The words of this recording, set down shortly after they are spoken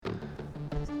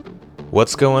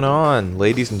What's going on,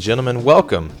 ladies and gentlemen?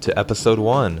 Welcome to episode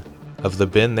 1 of the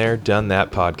Been There, Done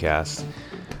That podcast.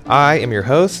 I am your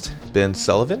host, Ben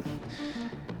Sullivan,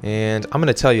 and I'm going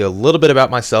to tell you a little bit about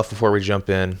myself before we jump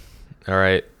in. All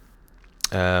right.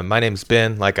 My name's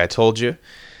Ben, like I told you.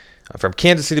 I'm from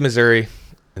Kansas City, Missouri,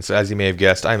 and so as you may have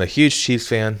guessed, I'm a huge Chiefs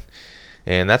fan,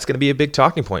 and that's going to be a big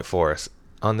talking point for us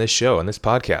on this show, on this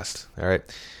podcast. All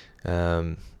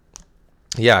right.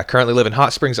 I currently live in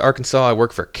Hot Springs, Arkansas. I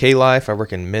work for K-Life. I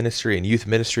work in ministry and youth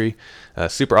ministry.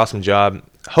 Super awesome job.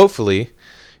 Hopefully,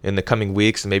 in the coming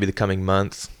weeks and maybe the coming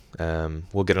months,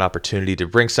 we'll get an opportunity to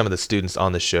bring some of the students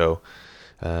on the show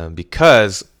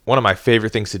because one of my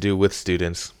favorite things to do with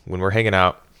students when we're hanging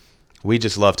out, we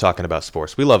just love talking about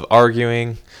sports. We love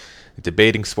arguing,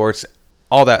 debating sports,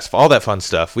 all that fun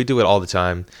stuff. We do it all the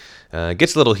time. It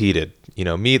gets a little heated. You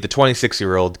know, me, the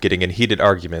 26-year-old, getting in heated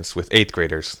arguments with 8th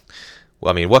graders.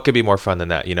 Well, I mean, what could be more fun than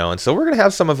that, you know? And so we're going to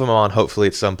have some of them on, hopefully,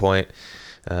 at some point,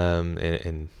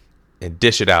 and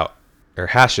dish it out, or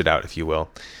hash it out, if you will.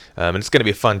 And it's going to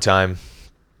be a fun time.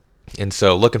 And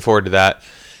so looking forward to that.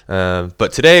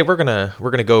 But today we're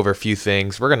gonna go over a few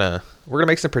things. We're gonna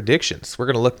make some predictions. We're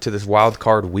gonna look to this wild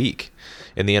card week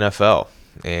in the NFL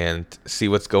and see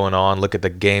what's going on. Look at the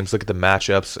games, look at the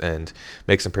matchups, and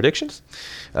make some predictions.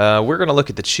 We're gonna look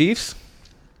at the Chiefs.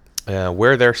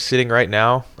 Where they're sitting right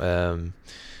now,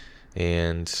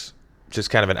 and just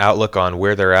kind of an outlook on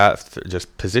where they're at,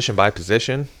 just position by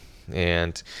position,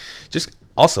 and just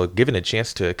also given a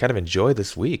chance to kind of enjoy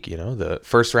this week. You know, the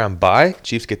first round bye,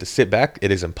 Chiefs get to sit back.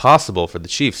 It is impossible for the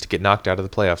Chiefs to get knocked out of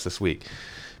the playoffs this week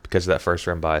because of that first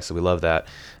round bye. So we love that.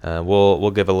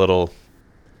 We'll give a little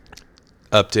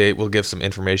update. We'll give some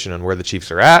information on where the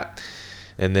Chiefs are at.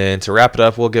 And then to wrap it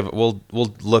up, we'll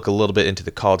look a little bit into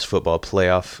the college football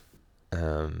playoff,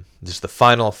 just the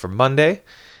final for Monday,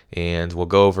 and we'll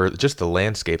go over just the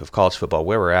landscape of college football,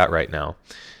 where we're at right now.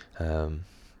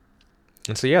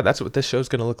 And so, yeah, that's what this show's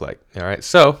going to look like. All right,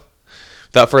 so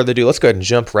without further ado, let's go ahead and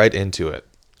jump right into it.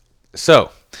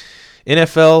 So,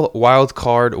 NFL Wild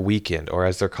Card Weekend, or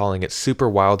as they're calling it, Super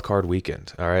Wild Card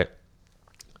Weekend. All right.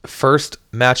 First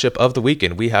matchup of the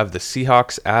weekend, we have the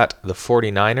Seahawks at the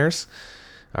 49ers.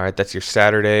 All right, that's your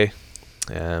Saturday.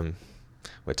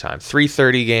 What time?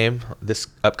 3:30 game this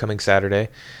upcoming Saturday.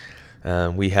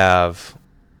 We have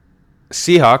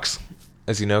Seahawks,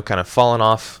 as you know, kind of fallen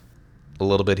off a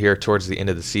little bit here towards the end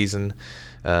of the season.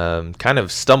 Kind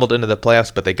of stumbled into the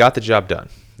playoffs, but they got the job done.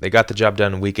 They got the job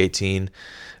done in Week 18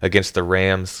 against the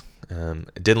Rams.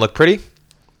 It didn't look pretty,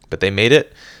 but they made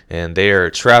it, and they are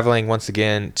traveling once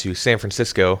again to San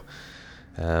Francisco,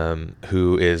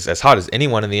 who is as hot as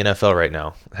anyone in the NFL right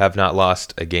now. Have not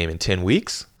lost a game in 10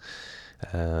 weeks.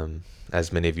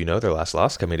 As many of you know, their last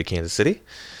loss coming to Kansas City.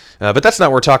 But that's not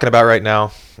what we're talking about right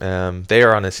now.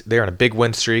 They're on a big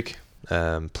win streak,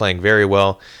 playing very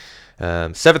well.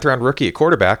 7th round rookie at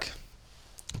quarterback,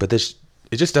 but it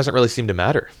just doesn't really seem to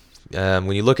matter.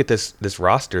 When you look at this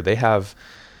roster, they have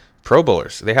Pro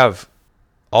Bowlers. They have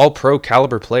all pro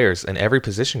caliber players in every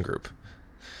position group.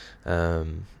 I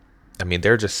mean,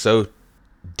 they're just so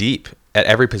deep at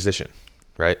every position,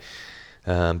 right?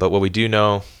 But what we do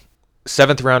know,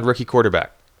 7th round rookie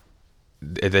quarterback,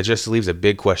 that just leaves a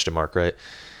big question mark, right?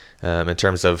 In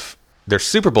terms of their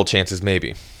Super Bowl chances,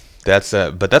 maybe.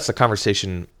 But that's a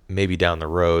conversation maybe down the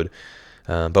road.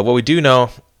 But what we do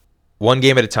know, one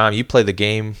game at a time, you play the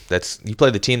team that's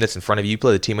in front of you. You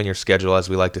play the team on your schedule, as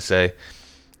we like to say.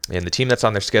 And the team that's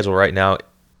on their schedule right now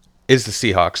is the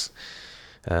Seahawks.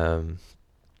 And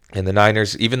the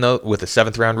Niners, even though with a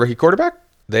 7th round rookie quarterback,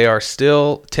 they are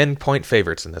still 10-point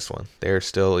favorites in this one. They're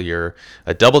still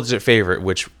a double-digit favorite,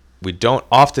 which we don't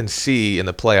often see in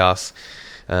the playoffs,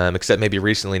 except maybe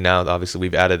recently now. Obviously,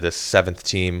 we've added this 7th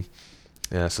team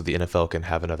so the NFL can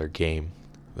have another game.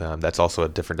 That's also a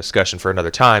different discussion for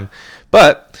another time.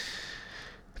 But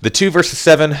the 2 versus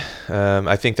 7,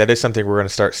 I think that is something we're going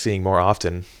to start seeing more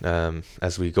often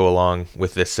as we go along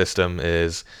with this system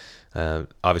is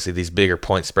obviously these bigger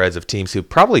point spreads of teams who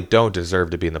probably don't deserve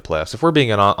to be in the playoffs. If we're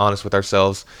being honest with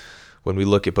ourselves, when we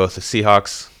look at both the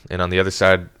Seahawks and on the other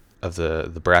side of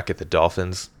the bracket, the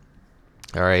Dolphins,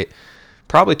 all right,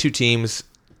 probably 2 teams,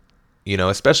 you know,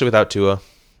 especially without Tua,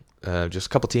 just a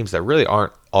couple teams that really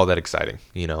aren't all that exciting.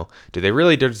 You know, do they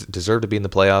really deserve to be in the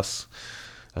playoffs?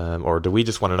 Or do we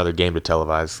just want another game to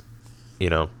televise? You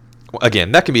know,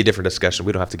 again, that can be a different discussion.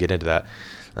 We don't have to get into that.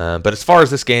 But as far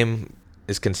as this game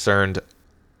is concerned,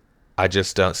 I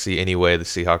just don't see any way the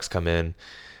Seahawks come in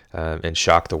and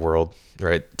shock the world.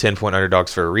 Right, 10-point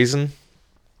underdogs for a reason.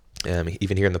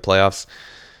 Even here in the playoffs.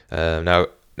 Now,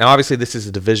 obviously, this is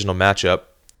a divisional matchup.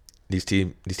 These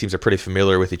teams are pretty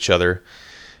familiar with each other.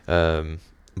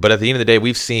 But at the end of the day,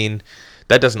 we've seen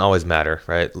that doesn't always matter,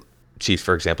 right? Chiefs,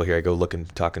 for example, here I go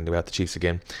talking about the Chiefs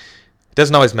again. It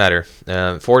doesn't always matter.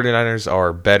 49ers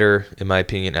are better, in my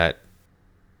opinion, at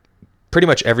pretty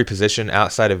much every position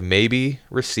outside of maybe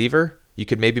receiver. You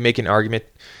could maybe make an argument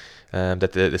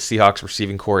that the Seahawks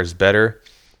receiving core is better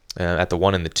at the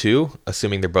 1 and the 2,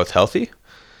 assuming they're both healthy.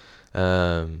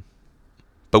 But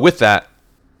with that,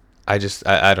 I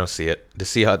don't see it.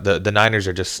 The Niners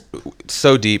are just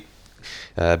so deep.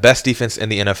 Best defense in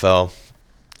the NFL,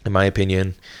 in my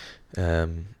opinion.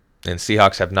 And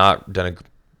Seahawks have not done a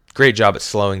great job at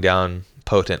slowing down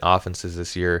potent offenses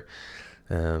this year.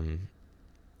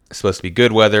 It's supposed to be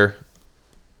good weather.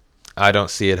 I don't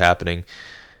see it happening.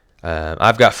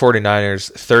 I've got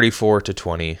 49ers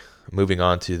 34-20, moving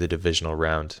on to the divisional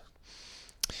round.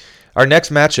 Our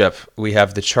next matchup, we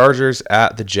have the Chargers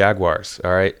at the Jaguars.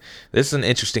 All right, this is an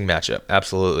interesting matchup.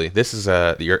 Absolutely, this is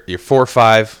your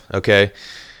 4-5. Okay,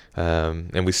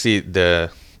 and we see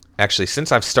actually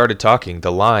since I've started talking,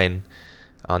 the line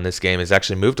on this game has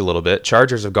actually moved a little bit.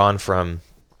 Chargers have gone from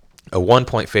a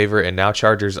 1-point favorite, and now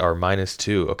Chargers are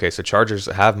 -2. Okay, so Chargers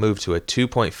have moved to a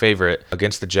 2-point favorite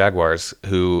against the Jaguars,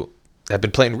 who have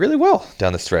been playing really well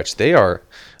down the stretch. They are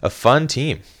a fun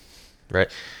team, right?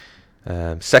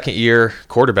 Second-year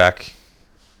quarterback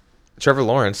Trevor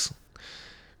Lawrence,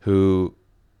 who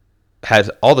had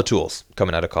all the tools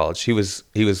coming out of college. He was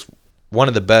one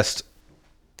of the best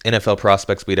NFL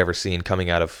prospects we'd ever seen coming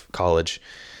out of college.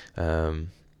 And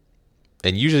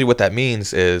usually what that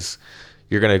means is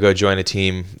you're going to go join a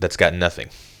team that's got nothing.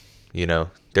 You know,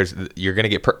 you're going to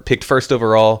get picked first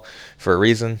overall for a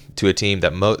reason to a team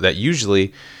that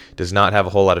usually does not have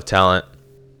a whole lot of talent.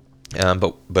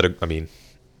 But I mean,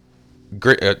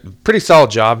 great, pretty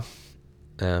solid job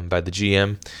by the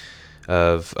GM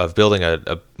of building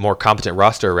a more competent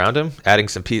roster around him, adding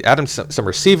some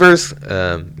receivers.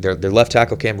 Their left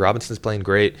tackle Cam Robinson's playing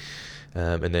great,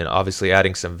 and then obviously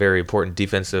adding some very important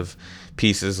defensive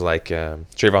pieces like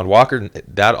Trayvon Walker,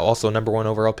 that also number 1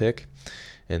 overall pick,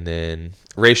 and then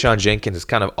Rayshawn Jenkins is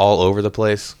kind of all over the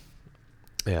place.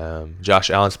 Josh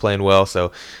Allen's playing well,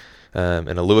 so and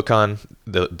Aluakon,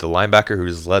 the linebacker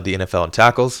who's led the NFL in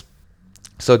tackles.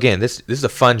 So again, this is a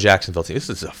fun Jacksonville team. This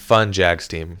is a fun Jags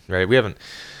team, right?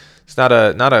 It's not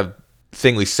a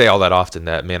thing we say all that often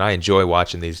that, man, I enjoy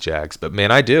watching these Jags, but man,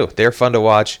 I do. They're fun to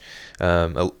watch.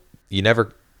 You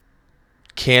never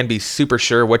can be super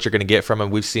sure what you're going to get from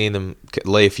them. We've seen them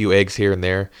lay a few eggs here and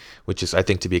there, which is, I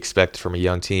think, to be expected from a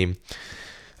young team.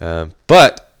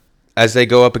 But as they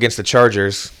go up against the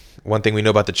Chargers, one thing we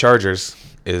know about the Chargers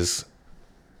is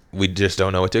we just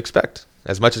don't know what to expect.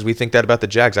 As much as we think that about the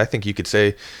Jags, I think you could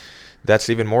say that's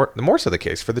even more so the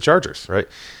case for the Chargers, right?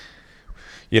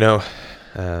 You know,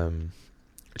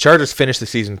 Chargers finished the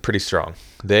season pretty strong.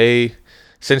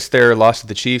 Since their loss to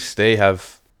the Chiefs, they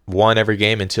have won every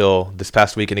game until this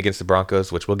past weekend against the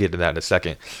Broncos, which we'll get to that in a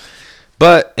second.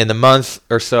 But in the month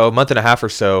and a half or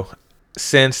so,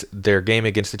 since their game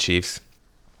against the Chiefs,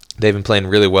 they've been playing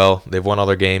really well. They've won all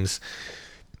their games.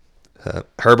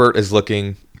 Herbert is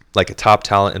looking like a top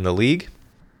talent in the league,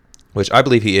 which I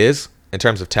believe he is in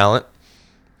terms of talent.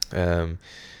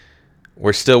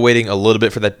 We're still waiting a little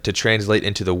bit for that to translate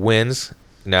into the wins.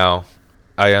 Now,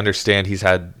 I understand he's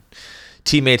had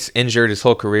teammates injured his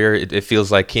whole career. It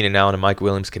feels like Keenan Allen and Mike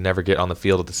Williams can never get on the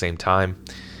field at the same time.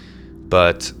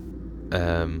 But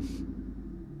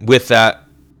with that,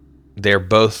 they're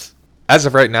both, as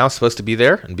of right now, supposed to be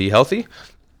there and be healthy.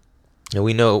 And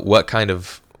we know what kind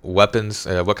of weapons,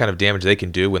 what kind of damage they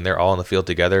can do when they're all on the field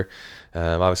together.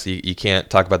 Obviously, you can't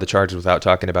talk about the Chargers without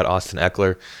talking about Austin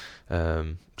Eckler.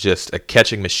 Just a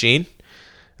catching machine.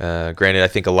 Granted, I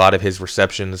think a lot of his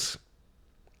receptions,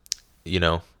 you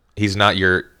know, he's not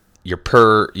your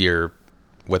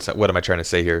what am I trying to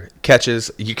say here? Catch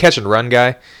and run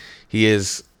guy. He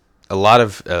is a lot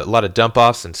of dump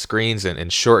offs and screens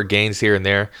and short gains here and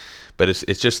there. But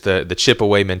it's just the chip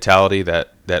away mentality that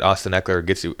Austin Eckler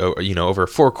gets you, over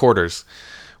 4 quarters,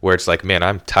 where it's like, man,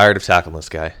 I'm tired of tackling this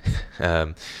guy.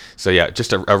 So yeah,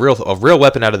 just a real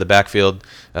weapon out of the backfield,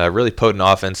 really potent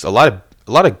offense, a lot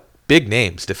of big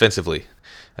names defensively.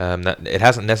 That it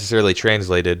hasn't necessarily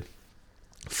translated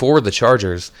for the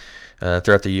Chargers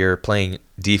throughout the year playing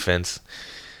defense.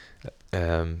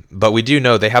 But we do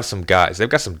know they have some guys. They've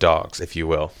got some dogs, if you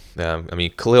will.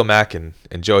 Khalil Mack and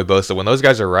Joey Bosa, when those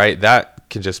guys are right, that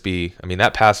can just be,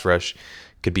 that pass rush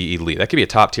could be elite. That could be a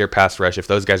top-tier pass rush if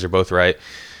those guys are both right.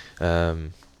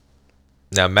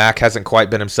 Now, Mack hasn't quite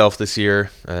been himself this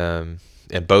year.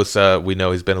 And Bosa, we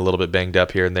know he's been a little bit banged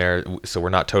up here and there, so we're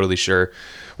not totally sure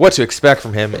what to expect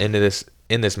from him in this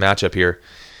matchup here.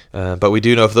 But we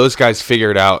do know if those guys figure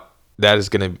it out,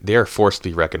 they are forced to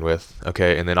be reckoned with.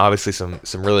 Okay, and then obviously some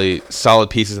really solid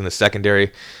pieces in the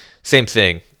secondary. Same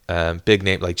thing. Big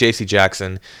name like J.C.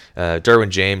 Jackson, Derwin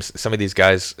James. Some of these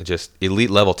guys just elite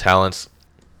level talents.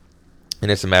 And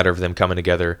it's a matter of them coming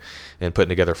together and putting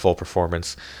together full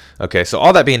performance. Okay, so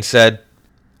all that being said,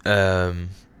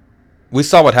 we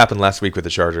saw what happened last week with the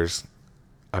Chargers.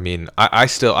 I mean, I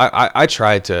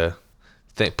tried to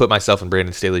put myself in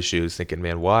Brandon Staley's shoes, thinking,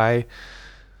 man, why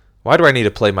do I need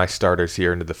to play my starters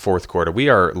here into the fourth quarter? We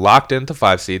are locked in at the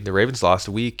 5 seed. The Ravens lost.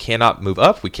 We cannot move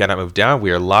up. We cannot move down. We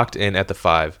are locked in at the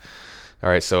 5. All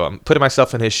right, so I'm putting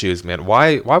myself in his shoes, man.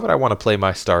 Why would I want to play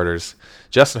my starters?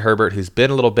 Justin Herbert, who's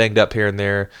been a little banged up here and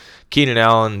there. Keenan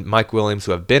Allen, Mike Williams,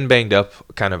 who have been banged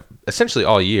up kind of essentially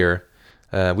all year.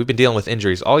 We've been dealing with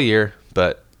injuries all year,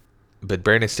 but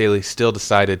Brandon Staley still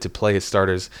decided to play his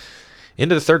starters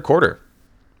into the third quarter.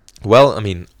 Well, I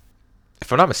mean,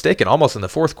 if I'm not mistaken, almost in the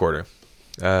fourth quarter,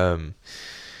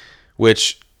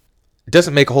 which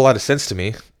doesn't make a whole lot of sense to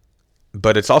me.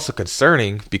 But it's also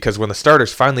concerning because when the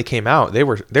starters finally came out, they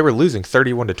were losing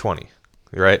 31-20,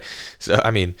 right? So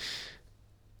I mean,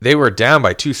 they were down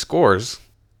by 2 scores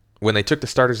when they took the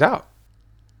starters out,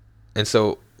 and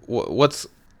so it's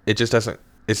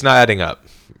not adding up.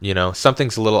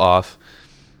 Something's a little off,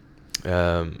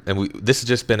 and this has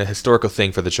just been a historical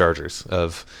thing for the Chargers.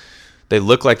 They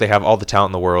look like they have all the talent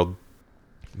in the world,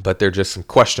 but they're just some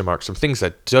question marks, some things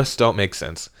that just don't make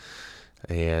sense,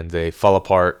 and they fall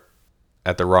apart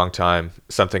at the wrong time.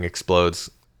 Something explodes,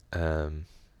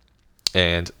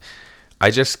 and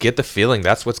I just get the feeling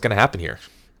that's what's going to happen here,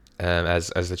 as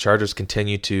the Chargers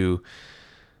continue to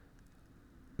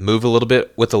move a little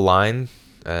bit with the line,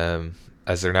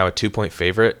 as they're now a 2-point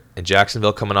favorite, and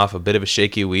Jacksonville coming off a bit of a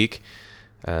shaky week,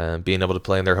 being able to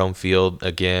play in their home field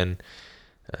again,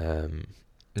 now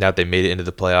that they made it into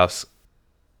the playoffs.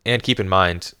 And keep in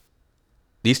mind,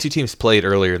 these two teams played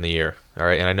earlier in the year, all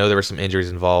right, and I know there were some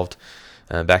injuries involved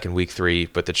back in week 3,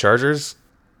 but the Chargers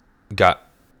got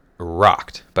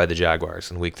rocked by the Jaguars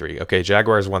in week 3. Okay,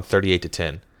 Jaguars won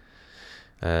 38-10,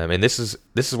 and this is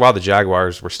while the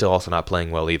Jaguars were still also not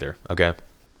playing well either. Okay,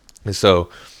 and so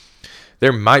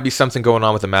there might be something going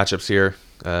on with the matchups here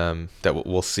that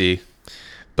we'll see,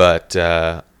 but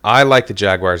I like the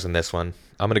Jaguars in this one.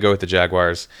 I'm going to go with the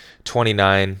Jaguars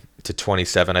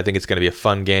 29-27. I think it's going to be a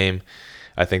fun game.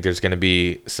 I think there's going to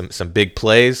be some big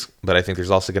plays, but I think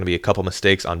there's also going to be a couple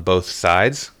mistakes on both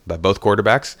sides by both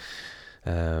quarterbacks.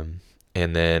 And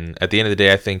then at the end of the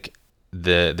day, I think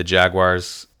the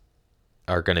Jaguars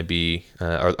are going to be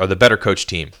are the better coach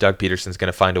team. Doug Peterson's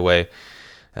going to find a way,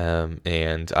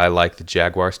 and I like the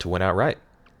Jaguars to win outright.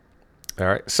 All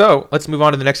right, so let's move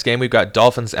on to the next game. We've got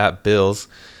Dolphins at Bills.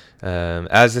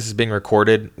 As this is being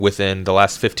recorded, within the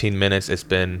last 15 minutes, it's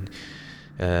been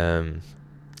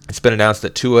announced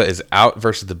that Tua is out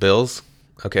versus the Bills.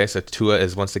 Okay, so Tua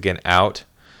is once again out.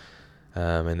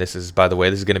 And this is, by the way,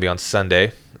 this is going to be on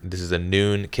Sunday. This is a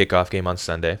noon kickoff game on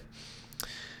Sunday.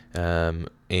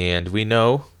 And we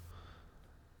know,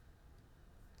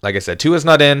 like I said, Tua's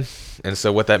not in. And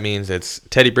so what that means, it's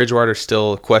Teddy Bridgewater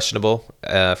still questionable,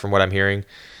 from what I'm hearing.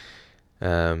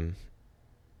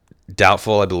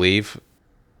 Doubtful, I believe.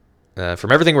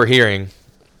 From everything we're hearing,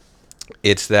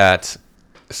 it's that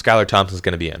Skylar Thompson's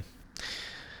going to be in.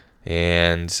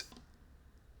 And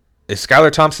if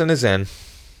Skylar Thompson is in,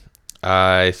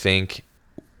 I think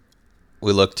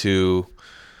we look to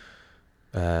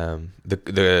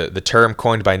the term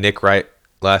coined by Nick Wright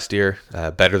last year,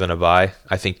 better than a bye.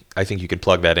 I think you could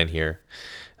plug that in here.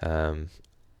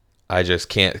 I just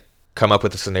can't come up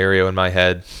with a scenario in my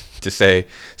head to say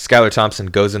Skylar Thompson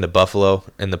goes into Buffalo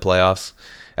in the playoffs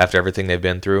after everything they've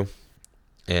been through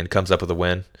and comes up with a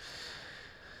win.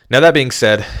 Now, that being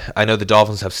said, I know the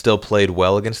Dolphins have still played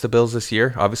well against the Bills this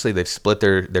year. Obviously, they've split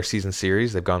their season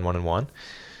series. They've gone 1-1.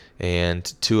 And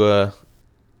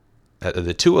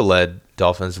the Tua-led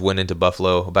Dolphins went into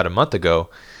Buffalo about a month ago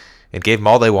and gave them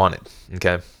all they wanted.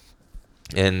 Okay,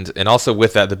 and also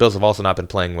with that, the Bills have also not been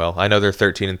playing well. I know they're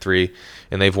 13-3,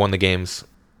 and they've won the games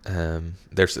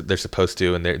they're supposed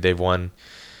to, and they've won.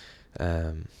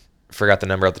 Forgot the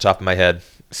number off the top of my head.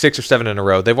 6 or 7 in a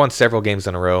row. They've won several games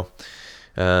in a row.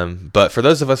 But for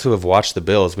those of us who have watched the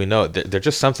Bills, we know they're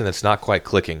just something that's not quite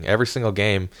clicking. Every single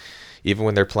game, even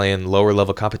when they're playing lower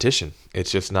level competition,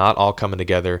 it's just not all coming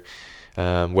together.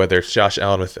 Whether it's Josh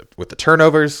Allen with the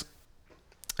turnovers,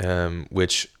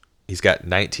 which he's got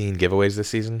 19 giveaways this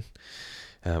season,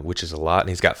 which is a lot, and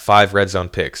he's got 5 red zone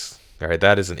picks. All right,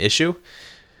 that is an issue.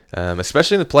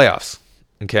 especially in the playoffs.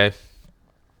 Okay,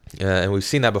 and we've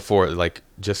seen that before, like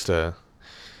just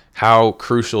how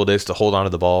crucial it is to hold on to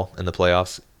the ball in the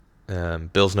playoffs.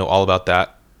 Bills know all about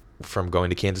that from going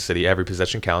to Kansas City. Every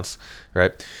possession counts,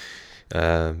 right?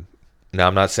 Now,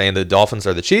 I'm not saying the Dolphins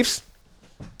are the Chiefs.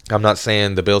 I'm not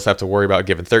saying the Bills have to worry about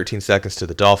giving 13 seconds to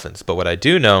the Dolphins. But what I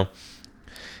do know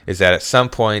is that at some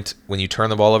point, when you turn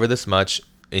the ball over this much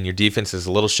and your defense is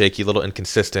a little shaky, a little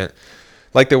inconsistent,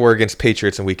 like they were against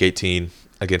Patriots in Week 18,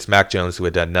 against Mac Jones, who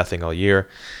had done nothing all year,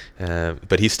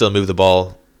 but he still moved the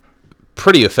ball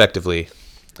pretty effectively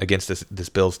against this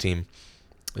Bills team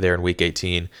there in Week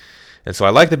 18. And so I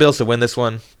like the Bills to win this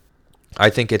one. I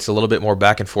think it's a little bit more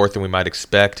back and forth than we might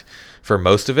expect for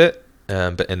most of it.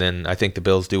 And then I think the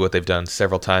Bills do what they've done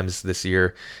several times this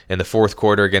year in the fourth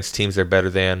quarter against teams they're better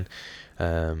than.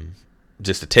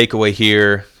 Just a takeaway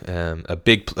here,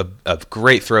 a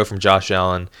great throw from Josh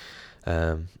Allen,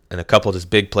 and a couple of just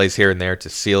big plays here and there to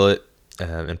seal it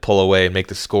and pull away and make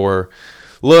the score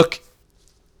look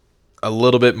a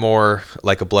little bit more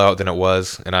like a blowout than it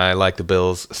was. And I like the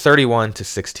Bills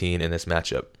 31-16 in this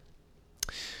matchup.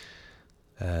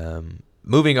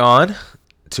 Moving on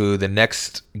to the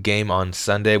next game on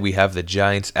Sunday, we have the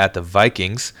Giants at the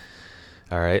Vikings.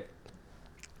 All right.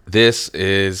 This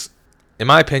is, in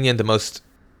my opinion, the most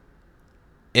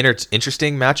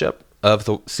interesting matchup of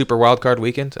the Super Wildcard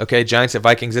weekend. Okay, Giants at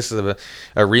Vikings. This is a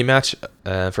rematch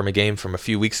from a game from a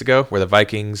few weeks ago where the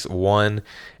Vikings won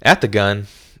at the gun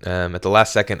at the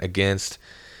last second against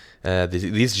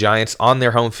these Giants on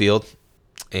their home field,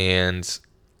 and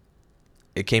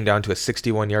it came down to a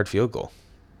 61-yard field goal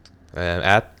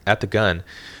at the gun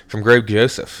from Greg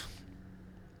Joseph.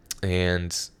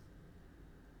 And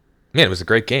man, it was a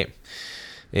great game.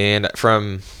 And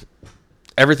from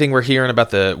everything we're hearing about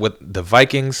the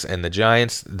Vikings and the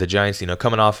Giants,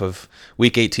 coming off of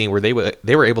Week 18 where they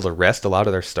were able to rest a lot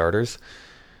of their starters,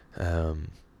 that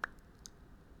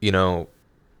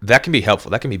can be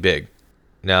helpful. That can be big.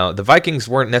 Now, the Vikings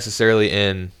weren't necessarily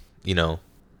in,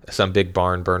 some big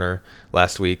barn burner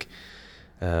last week.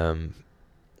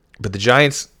 But the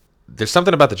Giants, there's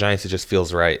something about the Giants that just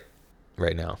feels right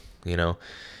now.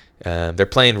 They're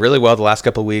playing really well the last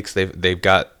couple of weeks. They've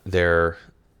got their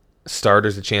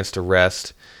starters a chance to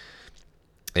rest,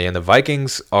 and the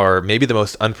Vikings are maybe the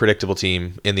most unpredictable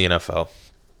team in the NFL.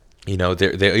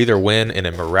 They either win in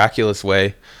a miraculous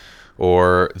way,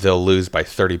 or they'll lose by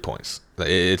 30 points.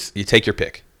 You take your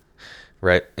pick,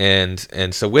 right? And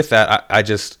so with that, I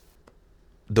just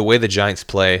the way the Giants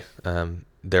play.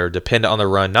 They're dependent on the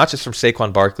run, not just from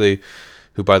Saquon Barkley,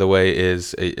 who, by the way,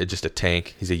 is just a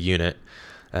tank. He's a unit.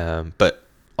 But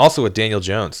also with Daniel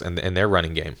Jones and their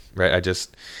running game, right?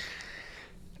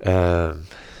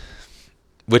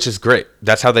 Which is great.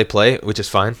 That's how they play, which is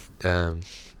fine.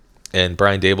 And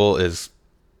Brian Daboll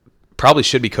probably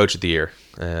should be Coach of the Year.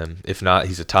 If not,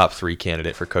 he's a top 3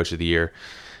 candidate for Coach of the Year.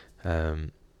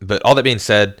 But all that being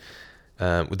said,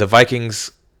 with the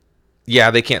Vikings,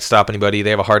 yeah, they can't stop anybody. They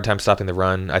have a hard time stopping the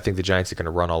run. I think the Giants are going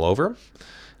to run all over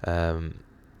them.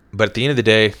 But at the end of the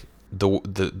day,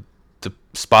 the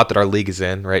spot that our league is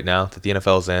in right now, that the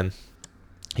NFL is in,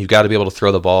 you've got to be able to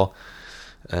throw the ball.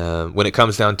 When it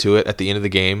comes down to it, at the end of the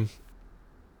game,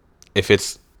 if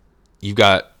you've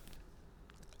got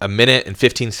a minute and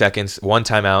 15 seconds, one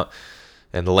timeout,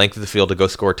 and the length of the field to go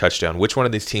score a touchdown, which one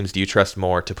of these teams do you trust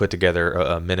more to put together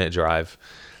a minute drive?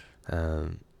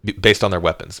 Based on their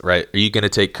weapons, right? Are you going to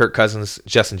take Kirk Cousins,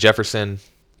 Justin Jefferson,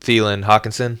 Thielen,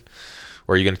 Hawkinson,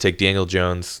 or are you going to take Daniel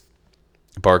Jones,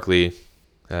 Barkley,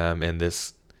 and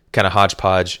this kind of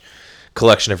hodgepodge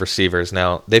collection of receivers?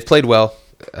 Now, they've played well,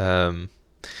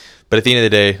 but at the end of the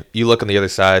day, you look on the other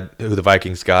side, who the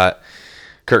Vikings got.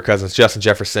 Kirk Cousins, Justin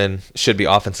Jefferson should be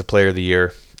Offensive Player of the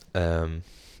Year,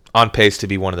 on pace to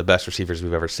be one of the best receivers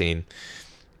we've ever seen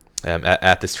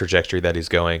at this trajectory that he's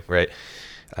going, right?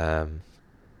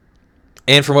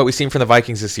 And from what we've seen from the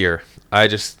Vikings this year,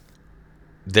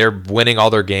 they're winning all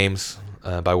their games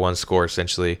by one score,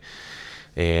 essentially.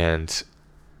 And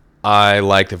I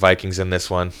like the Vikings in this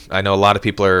one. I know a lot of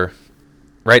people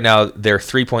right now, they're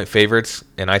 3-point favorites,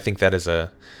 and I think that is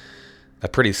a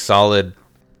pretty solid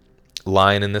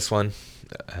line in this one.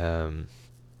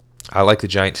 I like the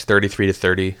Giants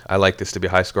 33-30. I like this to be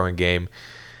a high-scoring game.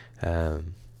 A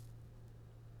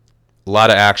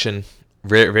lot of action,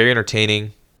 very, very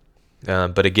entertaining.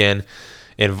 But again,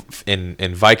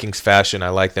 in Vikings fashion, I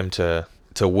like them to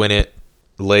win it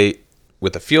late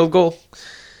with a field goal,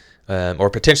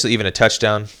 or potentially even a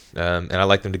touchdown. And I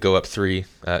like them to go up 3,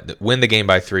 win the game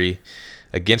by 3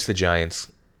 against the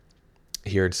Giants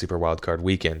here in Super Wildcard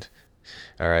Weekend.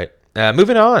 All right,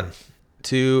 moving on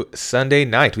to Sunday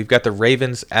night. We've got the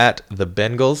Ravens at the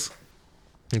Bengals.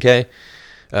 Okay.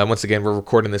 Once again, we're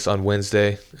recording this on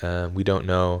Wednesday. We don't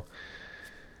know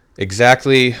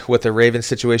exactly what the Ravens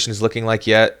situation is looking like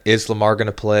yet. Is Lamar going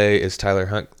to play? Is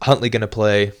Tyler Huntley going to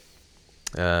play?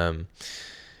 We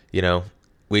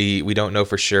don't know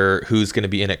for sure who's going to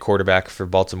be in at quarterback for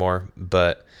Baltimore,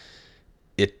 but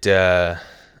it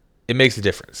makes a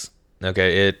difference.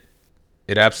 Okay,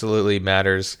 it absolutely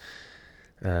matters.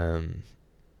 When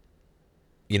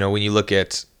you look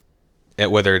at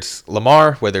whether it's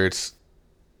Lamar, whether it's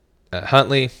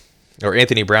Huntley, or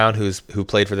Anthony Brown, who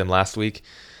played for them last week,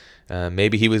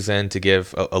 maybe he was in to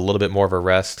give a little bit more of a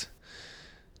rest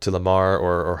to Lamar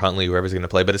or Huntley, whoever's going to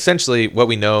play. But essentially, what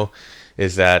we know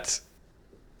is that,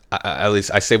 at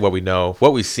least I say what we know,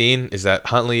 what we've seen is that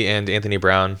Huntley and Anthony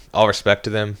Brown, all respect to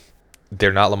them,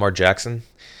 they're not Lamar Jackson.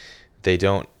 They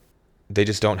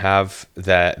just don't have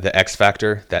the X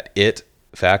factor, that it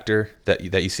factor that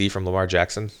you see from Lamar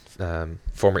Jackson,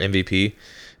 former MVP.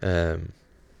 And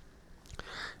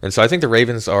so I think the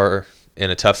Ravens are in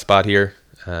a tough spot here,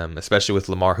 especially with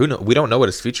Lamar. We don't know what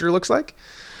his future looks like.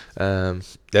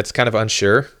 That's kind of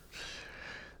unsure.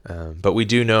 But we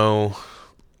do know,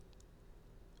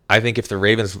 I think if the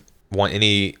Ravens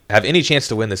have any chance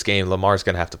to win this game, Lamar's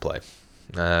going to have to play.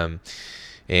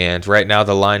 And right now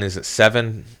the line is at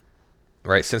 7.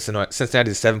 Right, Cincinnati's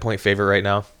a 7-point favorite right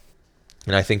now,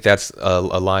 and I think that's a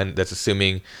line that's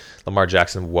assuming Lamar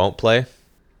Jackson won't play,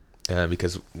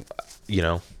 because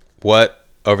what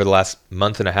over the last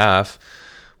month and a half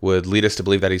would lead us to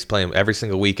believe that he's playing every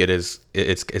single week. It's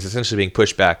essentially being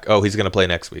pushed back. Oh, he's going to play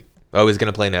next week. Oh, he's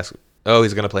going to play next week. Oh,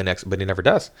 he's going to play next, but he never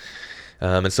does.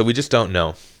 And so we just don't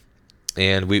know,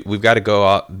 and we've got to go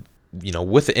out,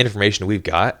 with the information we've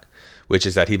got, which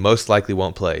is that he most likely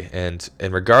won't play. And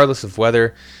regardless of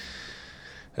whether,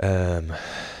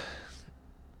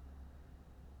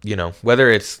 whether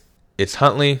it's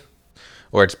Huntley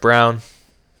or it's Brown,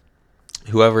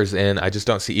 whoever's in, I just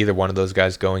don't see either one of those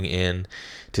guys going in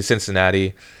to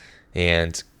Cincinnati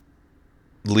and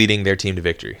leading their team to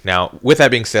victory. Now, with that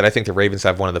being said, I think the Ravens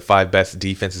have one of the 5 best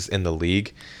defenses in the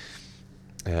league.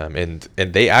 And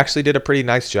they actually did a pretty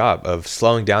nice job of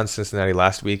slowing down Cincinnati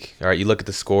last week. All right, you look at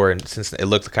the score, and it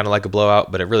looked kind of like a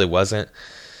blowout, but it really wasn't.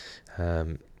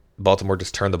 Baltimore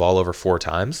just turned the ball over 4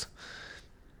 times.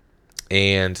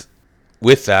 And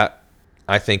with that,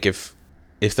 I think if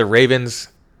the Ravens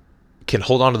can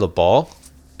hold on to the ball,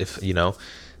 if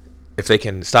they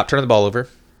can stop turning the ball over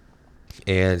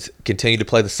and continue to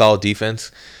play the solid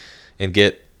defense and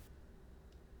get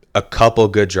a couple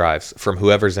good drives from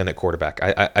whoever's in at quarterback,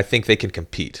 I think they can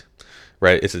compete,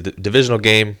 right? It's a divisional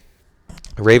game.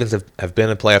 Ravens have been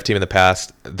a playoff team in the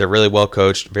past. They're really well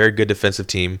coached, very good defensive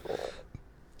team.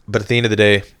 But at the end of the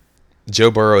day,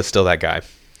 Joe Burrow is still that guy.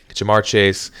 Jamar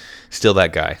Chase, still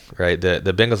that guy, right?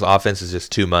 The Bengals offense is just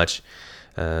too much.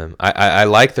 I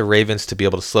like the Ravens to be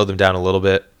able to slow them down a little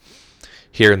bit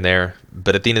here and there.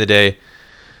 But at the end of the day,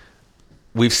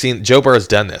 we've seen Joe Burrow's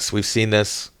done this. We've seen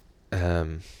this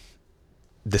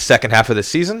the second half of the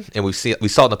season, and we saw it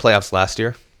in the playoffs last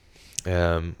year.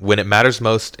 When it matters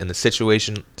most in the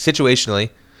situationally,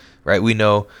 right? We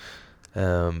know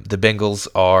the Bengals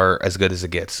are as good as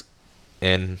it gets.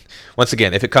 And once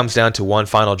again, if it comes down to one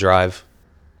final drive,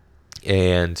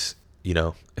 and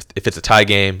if it's a tie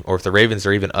game, or if the Ravens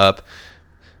are even up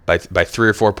by 3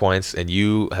 or 4 points, and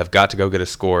you have got to go get a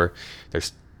score,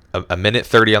 there's a minute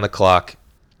 30 on the clock.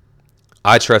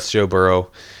 I trust Joe Burrow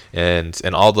and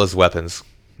all those weapons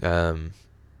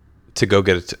to go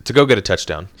get a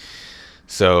touchdown.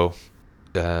 So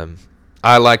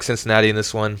I like Cincinnati in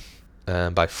this one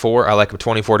by 4. I like them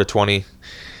 24-20.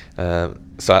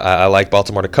 So I like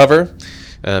Baltimore to cover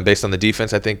based on the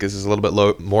defense. I think this is a little bit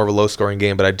more of a low-scoring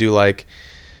game, but I do like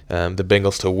the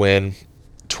Bengals to win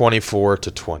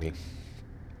 24-20.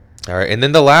 All right, and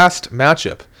then the last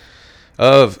matchup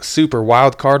of Super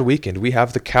Wild Card Weekend, we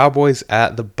have the Cowboys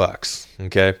at the Bucks.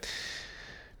 Okay,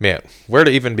 man, where to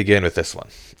even begin with this one?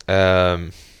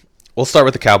 We'll start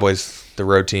with the Cowboys, the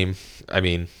road team. I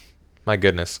mean, my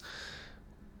goodness,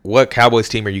 what Cowboys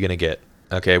team are you going to get?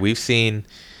 Okay, we've seen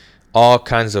all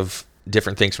kinds of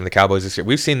different things from the Cowboys this year.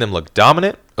 We've seen them look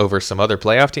dominant over some other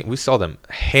playoff teams. We saw them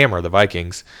hammer the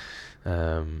Vikings.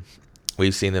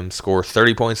 We've seen them score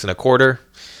 30 points in a quarter.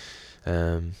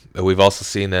 But we've also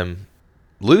seen them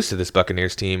lose to this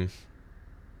Buccaneers team.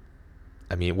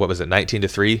 I mean, what was it,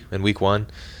 19-3 in week 1?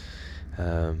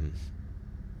 And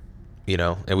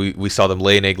we saw them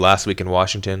lay an egg last week in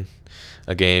Washington,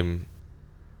 a game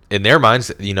in their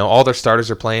minds, all their starters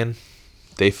are playing.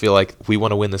 They feel like we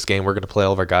want to win this game. We're going to play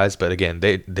all of our guys. But again,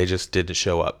 they just didn't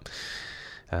show up.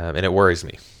 and it worries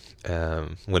me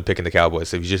when picking the Cowboys.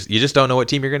 So you just don't know what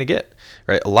team you're going to get,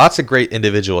 right? Lots of great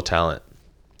individual talent,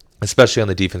 especially on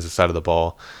the defensive side of the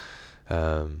ball.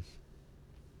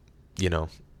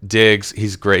 Diggs,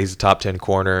 he's great. He's a top 10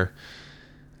 corner.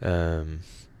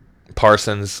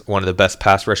 Parsons, one of the best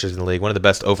pass rushers in the league, one of the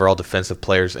best overall defensive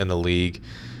players in the league.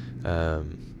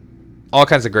 All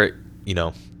kinds of great,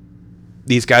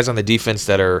 these guys on the defense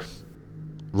that are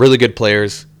really good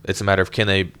players. It's a matter of can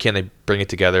they bring it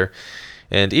together.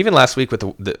 And even last week with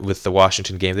the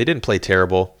Washington game, they didn't play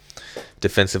terrible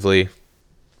defensively.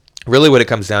 Really, what it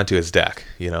comes down to is Dak.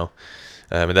 And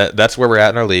that's where we're at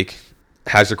in our league.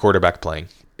 How's your quarterback playing?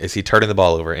 Is he turning the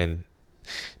ball over? And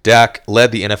Dak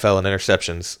led the NFL in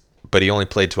interceptions, but he only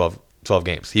played 12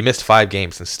 games. He missed 5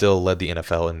 games and still led the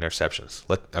NFL in interceptions.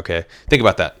 Okay, think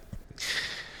about that.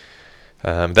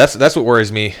 That's what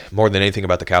worries me more than anything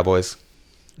about the Cowboys.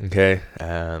 Okay,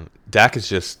 Dak is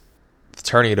just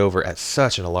turning it over at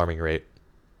such an alarming rate,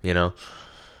 and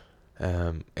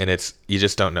you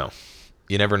just don't know.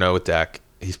 You never know with Dak.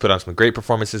 He's put on some great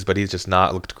performances, but he's just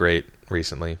not looked great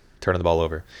recently, turning the ball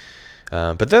over.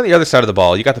 But then the other side of the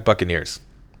ball, you got the Buccaneers.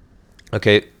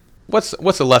 Okay, what's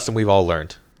a lesson we've all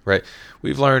learned, right?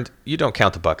 We've learned you don't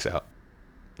count the Bucs out.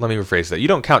 Let me rephrase that. You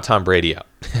don't count Tom Brady out.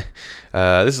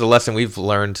 This is a lesson we've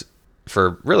learned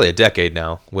for really a decade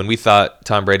now. When we thought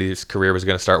Tom Brady's career was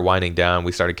going to start winding down,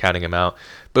 we started counting him out.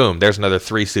 Boom, there's another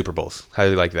 3 Super Bowls. How do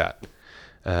you like that?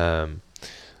 And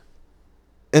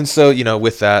so,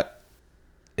 with that,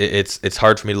 it's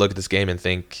hard for me to look at this game and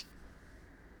think,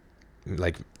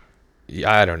 like,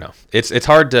 I don't know. It's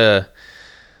hard to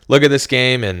look at this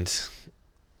game and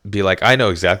be like, I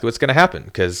know exactly what's going to happen,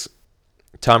 because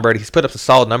Tom Brady, he's put up some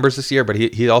solid numbers this year, but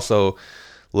he also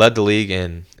led the league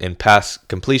in pass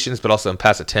completions, but also in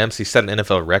pass attempts. He set an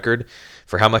NFL record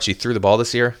for how much he threw the ball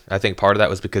this year. I think part of that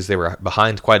was because they were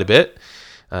behind quite a bit,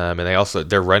 and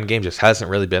their run game just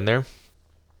hasn't really been there.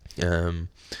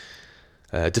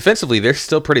 Defensively, they're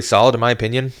still pretty solid in my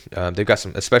opinion. They've got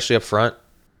some, especially up front,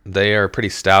 they are pretty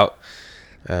stout.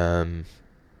 But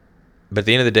at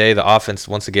the end of the day, the offense,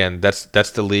 once again, that's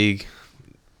the league.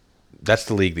 That's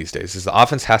the league these days. Is the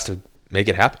offense has to make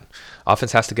it happen.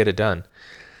 Offense has to get it done.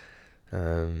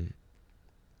 And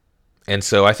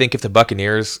so I think if the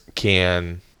Buccaneers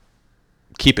can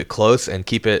keep it close and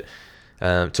keep it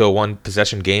to a 1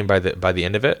 possession game by the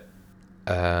end of it,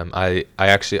 I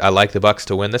like the Bucs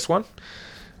to win this one.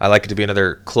 I like it to be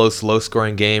another close,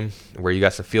 low-scoring game where you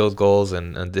got some field goals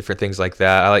and different things like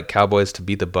that. I like Cowboys to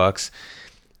beat the Bucs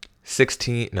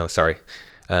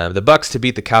the Bucs to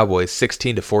beat the Cowboys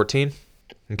 16-14.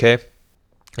 Okay,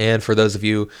 and for those of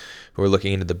you who are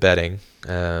looking into the betting,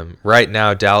 right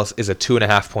now Dallas is a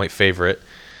 2.5-point favorite.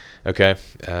 Okay,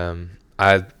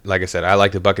 I like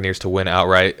the Buccaneers to win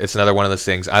outright. It's another one of those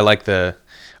things. I think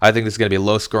this is going to be a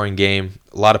low-scoring game,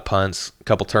 a lot of punts, a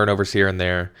couple turnovers here and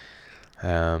there.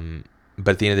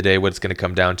 But at the end of the day, what it's going to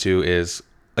come down to is,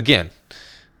 again,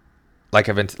 like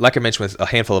I mentioned with a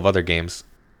handful of other games,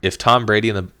 if Tom Brady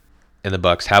and the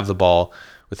Bucs have the ball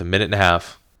with a minute and a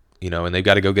half, and they've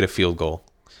got to go get a field goal,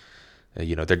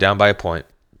 they're down by a point.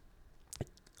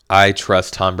 I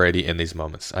trust Tom Brady in these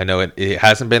moments. I know it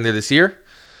hasn't been there this year.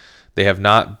 They have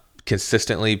not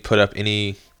consistently put up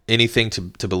anything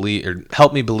to believe or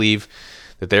help me believe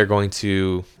that they're going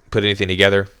to put anything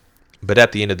together. But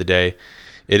at the end of the day,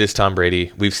 it is Tom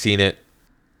Brady. We've seen it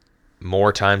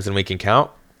more times than we can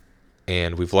count,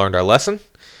 and we've learned our lesson,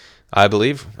 I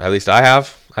believe. At least I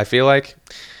have, I feel like.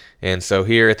 And so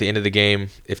here at the end of the game,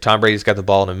 if Tom Brady's got the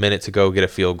ball in a minute to go get a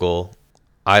field goal,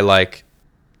 I like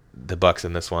the Bucs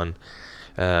in this one.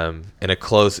 In a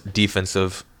close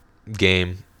defensive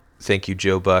game. Thank you,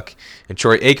 Joe Buck. And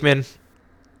Troy Aikman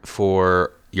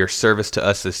for your service to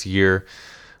us this year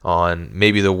on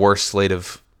maybe the worst slate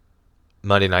of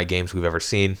Monday night games we've ever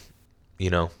seen.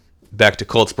 Back to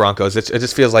Colts Broncos. It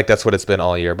just feels like that's what it's been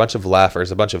all year. A bunch of laughers,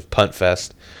 a bunch of punt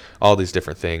fest, all these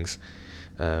different things.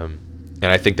 And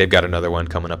I think they've got another one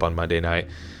coming up on Monday night.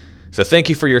 So thank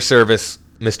you for your service,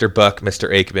 Mr. Buck,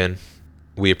 Mr. Aikman.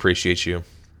 We appreciate you.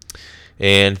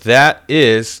 And that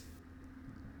is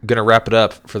going to wrap it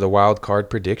up for the wild card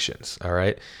predictions. All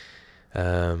right.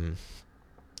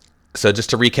 So just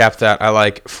to recap that, I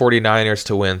like 49ers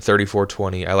to win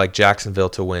 34-20. I like Jacksonville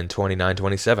to win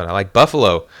 29-27. I like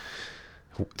Buffalo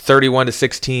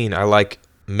 31-16. I like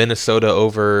Minnesota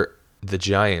over the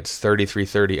Giants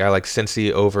 33-30. I like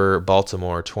Cincy over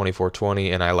Baltimore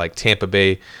 24-20. And I like Tampa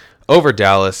Bay over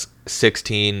Dallas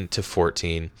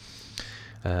 16-14.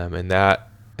 And that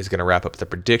is going to wrap up the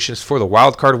predictions for the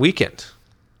wild card weekend.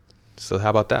 So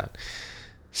how about that?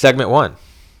 Segment 1.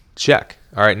 Check.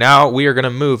 All right, now we are going to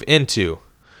move into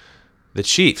the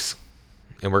Chiefs,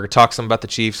 and we're going to talk some about the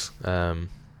Chiefs.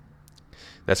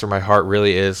 That's where my heart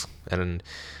really is, and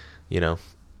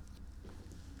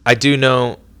I do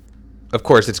know, of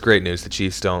course, it's great news the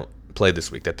Chiefs don't play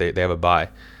this week, that they have a bye.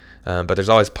 But there's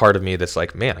always part of me that's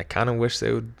like, man, I kind of wish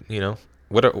they would,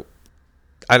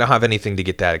 I don't have anything to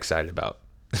get that excited about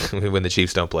when the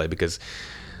Chiefs don't play, because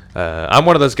I'm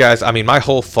one of those guys. I mean, my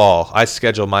whole fall, I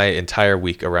schedule my entire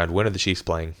week around when are the Chiefs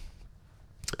playing,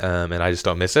 and I just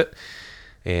don't miss it.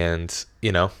 And,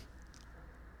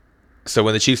 so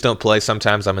when the Chiefs don't play,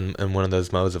 sometimes I'm in one of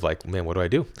those modes of like, man, what do I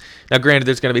do? Now, granted,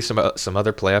 there's going to be some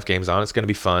other playoff games on. It's going to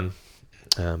be fun,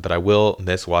 but I will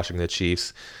miss watching the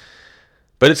Chiefs.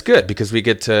 But it's good because we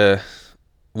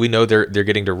know they're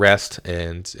getting to rest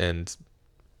and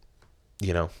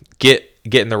get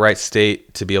in the right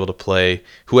state to be able to play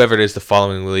whoever it is the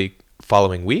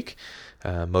following week.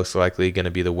 Most likely going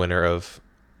to be the winner of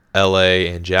LA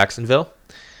and Jacksonville.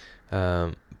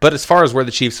 But as far as where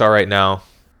the Chiefs are right now,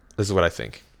 this is what I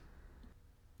think.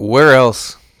 Where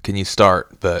else can you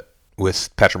start but with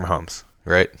Patrick Mahomes,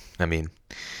 right? I mean,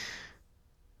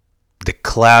 the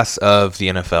class of the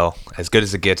NFL, as good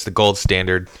as it gets, the gold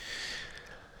standard,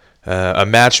 a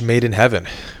match made in heaven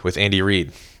with Andy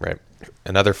Reid, right?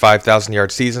 Another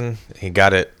 5,000-yard season. He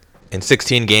got it in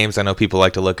 16 games. I know people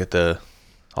like to look at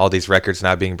all these records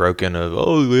not being broken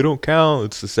of, they don't count.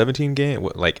 It's the 17 game.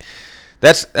 Like,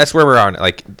 that's where we're on.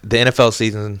 Like, the NFL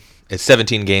season is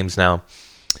 17 games now.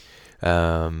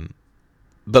 But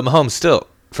Mahomes still,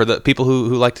 for the people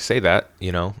who like to say that,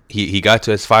 he got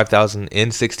to his 5,000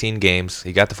 in 16 games.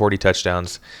 He got the 40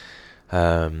 touchdowns.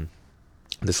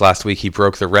 This last week, he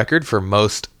broke the record for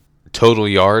most total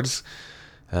yards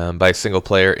by a single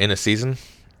player in a season,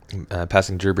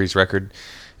 passing Drew Brees' record,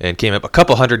 and came up a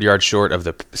couple hundred yards short of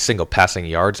the single passing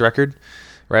yards record,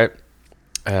 right?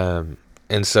 And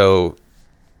so,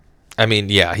 I mean,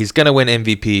 yeah, he's going to win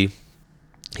MVP.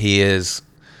 He is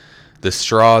the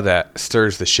straw that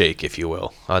stirs the shake, if you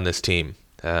will, on this team.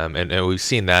 And we've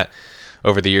seen that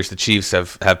over the years. The Chiefs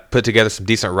have put together some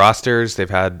decent rosters. They've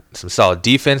had some solid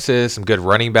defenses, some good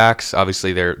running backs.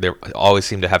 Obviously, they always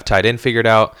seem to have tight end figured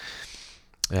out.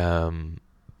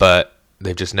 But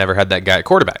they've just never had that guy at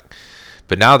quarterback.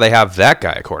 But now they have that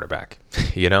guy at quarterback.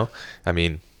 I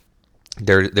mean,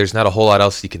 there's not a whole lot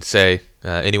else you can say.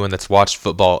 Anyone that's watched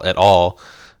football at all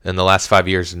in the last 5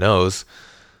 years knows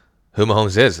who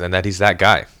Mahomes is and that he's that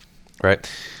guy,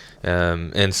 right?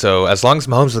 And so as long as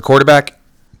Mahomes is the quarterback,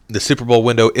 the Super Bowl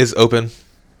window is open,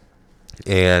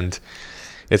 and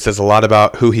it says a lot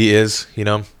about who he is.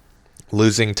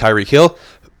 Losing Tyreek Hill,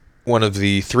 one of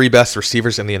the 3 best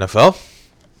receivers in the NFL.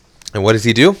 And what does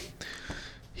he do?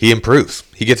 He improves.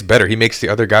 He gets better. He makes the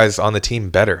other guys on the team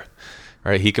better.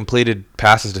 Right? He completed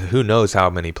passes to who knows how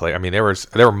many players. I mean, there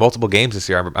were multiple games this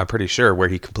year, I'm pretty sure, where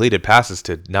he completed passes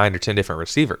to 9 or 10 different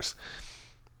receivers.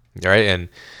 Right?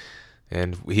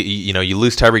 And he, you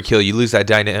lose Tyreek Hill, you lose that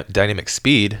dynamic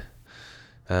speed,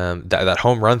 that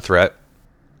home run threat.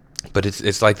 But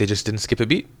it's like they just didn't skip a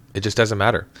beat. It just doesn't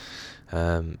matter.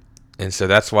 And so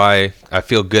that's why I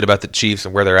feel good about the Chiefs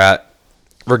and where they're at,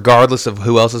 regardless of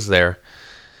who else is there.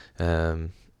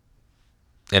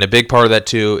 And a big part of that,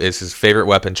 too, is his favorite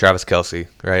weapon, Travis Kelce,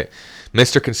 right?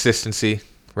 Mr. Consistency,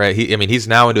 right? He's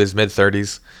now into his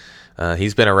mid-30s.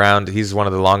 He's been around. He's one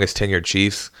of the longest tenured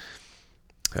Chiefs.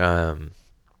 But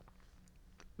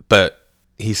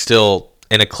he's still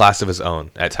in a class of his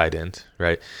own at tight end,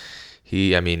 right?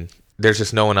 There's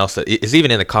just no one else that is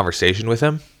even in the conversation with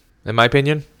him, in my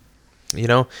opinion.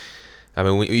 You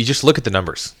just look at the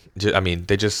numbers.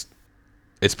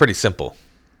 It's pretty simple.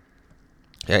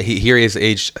 Yeah, here he is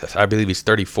aged, I believe he's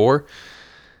 34,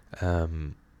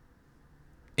 and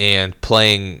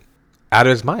playing out of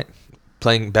his mind,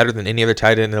 playing better than any other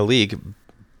tight end in the league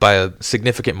by a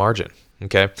significant margin.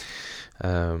 Okay,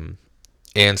 and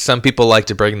some people like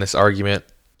to bring this argument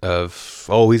of,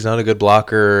 he's not a good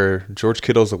blocker, George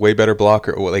Kittle's a way better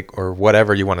blocker, or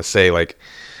whatever you want to say. Like,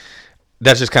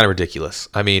 that's just kind of ridiculous.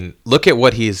 I mean, look at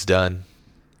what he's done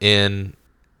in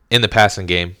the passing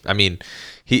game. I mean,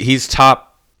 he's top.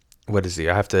 What is he?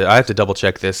 I have to double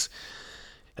check this.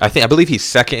 I believe he's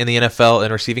second in the NFL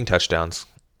in receiving touchdowns.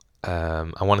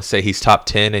 I want to say he's top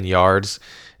 10 in yards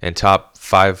and top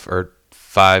 5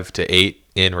 to 8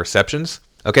 in receptions.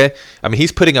 Okay,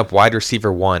 he's putting up wide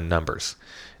receiver 1 numbers,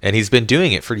 and he's been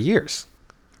doing it for years,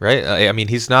 right?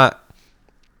 He's not.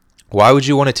 Why would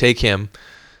you want to take him?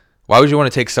 Why would you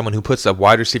want to take someone who puts up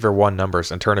wide receiver 1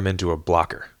 numbers and turn him into a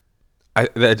blocker?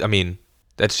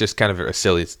 That's just kind of a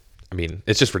silly.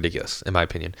 It's just ridiculous, in my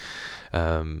opinion.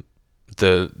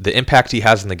 the impact he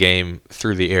has in the game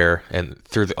through the air and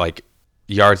through the like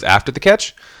yards after the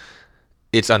catch,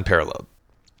 it's unparalleled.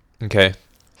 Okay.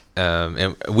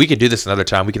 And we can do this another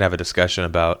time. We can have a discussion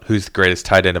about who's the greatest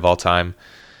tight end of all time.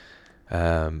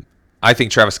 I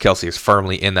think Travis Kelce is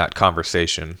firmly in that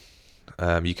conversation.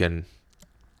 You can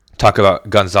talk about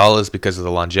Gonzalez because of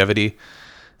the longevity.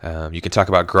 You can talk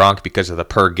about Gronk because of the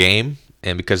per game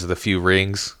and because of the few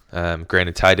rings.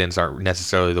 Granted, tight ends aren't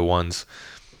necessarily the ones.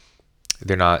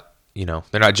 They're not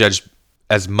judged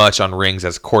as much on rings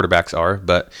as quarterbacks are.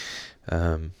 But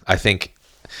I think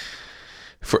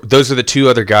those are the two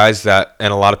other guys that,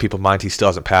 in a lot of people's mind, he still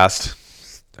hasn't passed.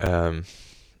 And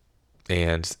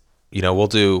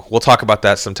we'll talk about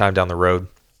that sometime down the road.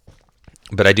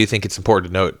 But I do think it's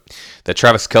important to note that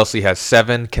Travis Kelce has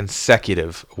 7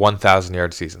 consecutive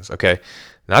 1,000-yard seasons. Okay,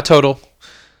 not total.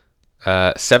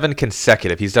 7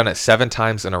 consecutive. He's done it 7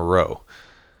 times in a row,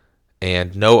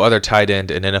 and no other tight end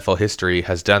in NFL history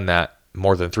has done that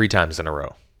more than 3 times in a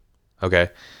row. Okay,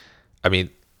 I mean,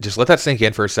 just let that sink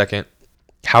in for a second.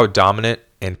 How dominant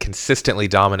and consistently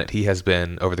dominant he has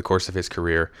been over the course of his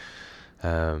career.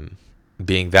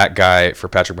 Being that guy for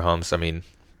Patrick Mahomes, I mean,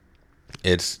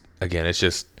 it's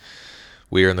just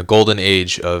we are in the golden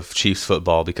age of Chiefs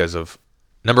football because of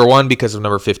number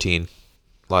 15.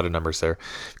 A lot of numbers there.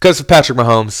 Because of Patrick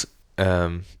Mahomes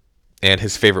and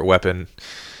his favorite weapon,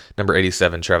 number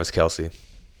 87, Travis Kelce.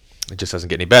 It just doesn't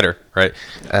get any better, right?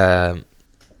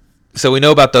 So we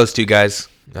know about those two guys.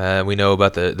 We know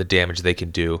about the damage they can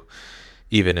do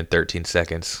even in 13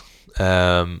 seconds.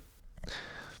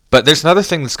 But there's another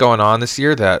thing that's going on this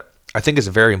year that I think is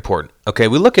very important. Okay,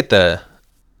 we look at the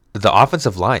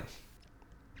offensive line,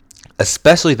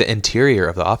 especially the interior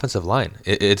of the offensive line.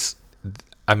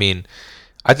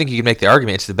 I think you can make the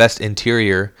argument it's the best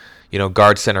interior,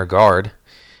 guard, center, guard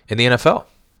in the NFL.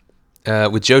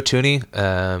 With Joe Thuney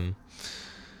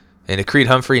and Creed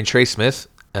Humphrey and Trey Smith.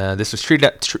 This was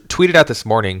tweeted out this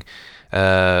morning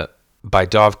by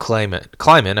Dov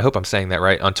Kleiman. I hope I'm saying that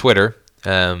right, on Twitter.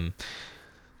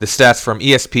 The stats from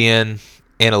ESPN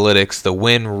Analytics, the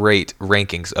win rate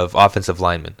rankings of offensive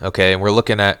linemen. Okay, and we're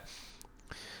looking at,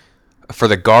 for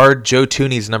the guard, Joe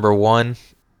Thuney's number 1,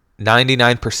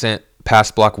 99% pass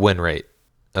block win rate.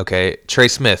 Okay, Trey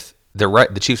Smith,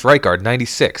 the Chiefs right guard,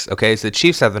 96. Okay, so the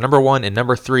Chiefs have the number 1 and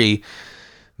number 3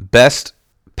 best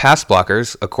pass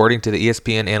blockers according to the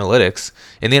ESPN Analytics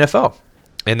in the NFL.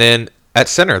 And then at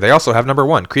center, they also have number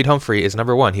 1. Creed Humphrey is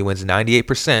number 1. He wins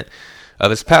 98%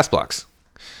 of his pass blocks.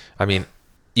 I mean,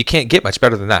 you can't get much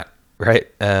better than that, right?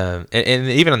 And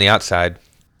even on the outside,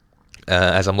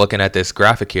 as I'm looking at this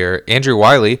graphic here, Andrew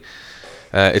Wiley,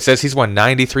 it says he's won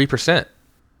 93%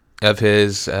 of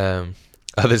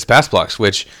his pass blocks,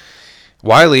 which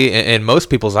Wiley, in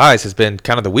most people's eyes, has been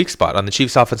kind of the weak spot on the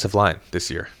Chiefs' offensive line this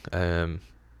year.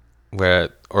 Where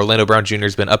Orlando Brown Jr.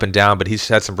 has been up and down, but he's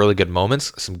had some really good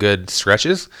moments, some good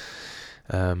stretches.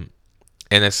 And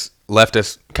it's left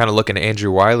us kind of looking at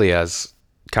Andrew Wiley as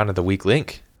kind of the weak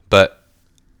link. But,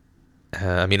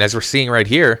 as we're seeing right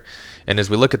here, and as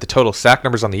we look at the total sack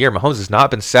numbers on the year, Mahomes has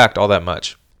not been sacked all that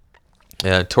much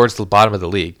towards the bottom of the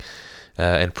league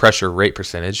in pressure rate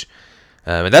percentage.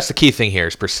 And that's the key thing here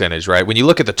is percentage, right? When you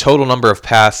look at the total number of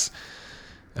pass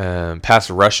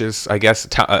rushes, I guess,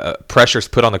 pressures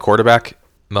put on the quarterback,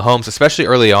 Mahomes, especially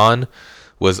early on,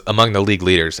 was among the league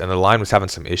leaders, and the line was having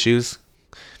some issues.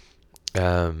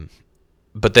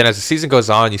 But then as the season goes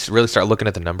on, you really start looking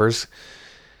at the numbers.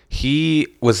 He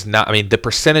was not, the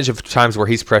percentage of times where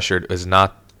he's pressured is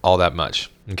not all that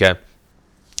much. Okay.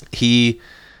 He,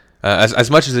 as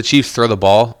much as the Chiefs throw the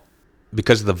ball,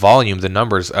 because of the volume, the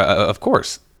numbers, of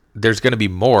course, there's going to be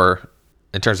more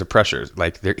in terms of pressures.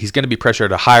 Like he's going to be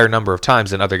pressured a higher number of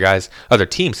times than other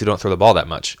teams who don't throw the ball that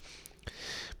much.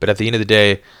 But at the end of the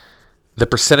day, the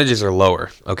percentages are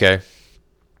lower. Okay.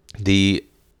 The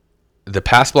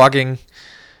pass blocking,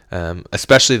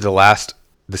 especially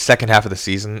the second half of the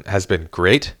season, has been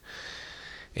great.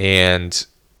 And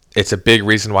it's a big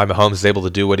reason why Mahomes is able to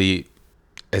do what he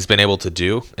has been able to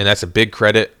do. And that's a big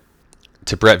credit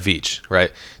to Brett Veach,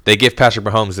 right? They give Patrick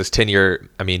Mahomes this 10-year,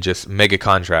 just mega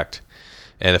contract.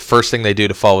 And the first thing they do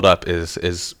to follow it up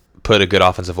is put a good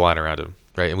offensive line around him,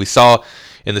 right? And we saw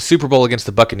in the Super Bowl against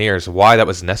the Buccaneers why that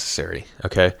was necessary,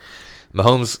 okay?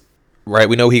 Mahomes, right,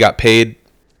 we know he got paid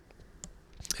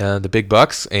the big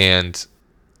bucks, and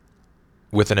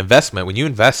with an investment, when you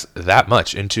invest that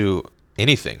much into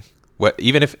anything,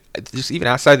 even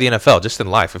outside the NFL, just in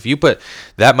life, if you put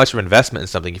that much of investment in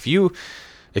something, if you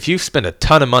spend a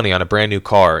ton of money on a brand new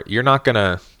car, you want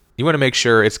to make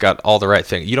sure it's got all the right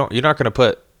things. You're not gonna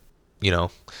put,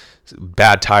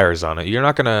 bad tires on it. You're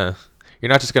not gonna You're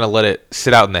not just going to let it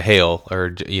sit out in the hail or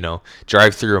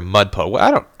drive through a mud puddle.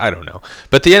 Well, I don't know.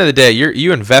 But at the end of the day,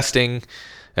 you investing.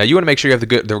 You want to make sure you have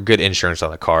the good insurance on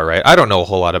the car, right? I don't know a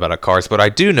whole lot about cars, but I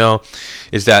do know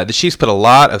is that the Chiefs put a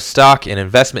lot of stock and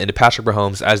investment into Patrick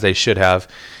Mahomes, as they should have.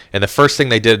 And the first thing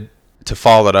they did to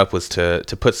follow that up was to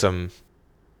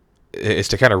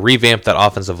kind of revamp that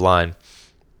offensive line.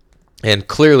 And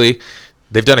clearly,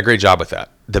 they've done a great job with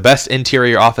that. The best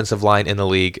interior offensive line in the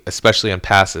league, especially on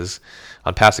passing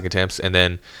attempts. And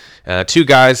then two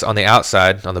guys on the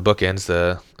outside, on the bookends,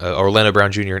 the Orlando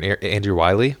Brown Jr. and Andrew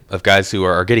Wiley, of guys who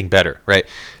are getting better, right?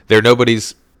 They're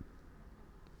nobody's,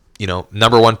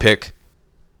 number one pick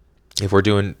if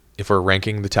we're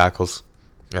ranking the tackles.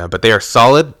 But they are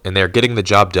solid, and they're getting the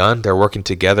job done. They're working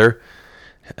together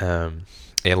and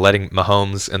letting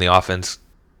Mahomes and the offense,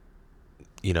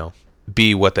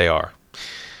 be what they are,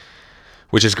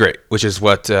 which is great, which is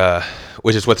what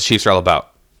the Chiefs are all about.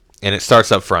 And it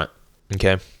starts up front,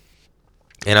 okay?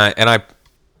 And I,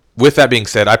 with that being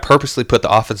said, I purposely put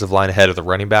the offensive line ahead of the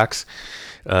running backs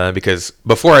because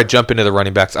before I jump into the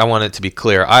running backs, I want it to be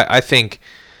clear. I think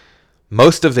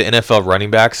most of the NFL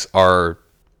running backs are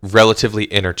relatively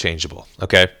interchangeable,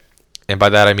 okay? And by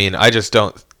that I mean I just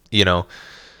don't,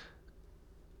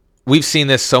 we've seen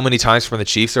this so many times from the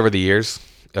Chiefs over the years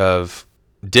of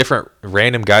different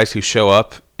random guys who show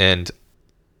up and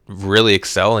really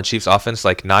excel in Chiefs offense,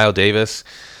 like Niall Davis.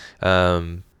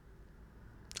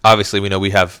 Obviously, we know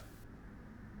we have,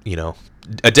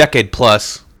 a decade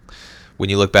plus. When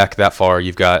you look back that far,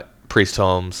 you've got Priest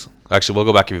Holmes. Actually, we'll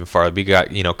go back even farther. We got,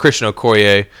 Christian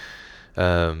Okoye,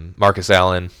 Marcus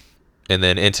Allen, and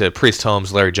then into Priest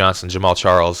Holmes, Larry Johnson, Jamal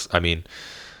Charles. I mean,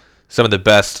 some of the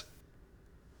best.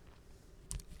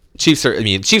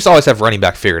 Chiefs always have running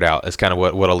back figured out. Is kind of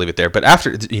what I'll leave it there. But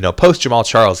after, post Jamal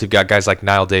Charles, you've got guys like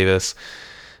Niall Davis,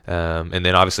 and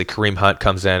then obviously Kareem Hunt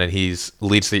comes in and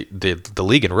leads the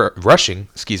league in rushing.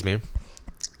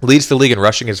 Leads the league in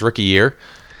rushing his rookie year.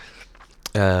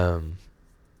 And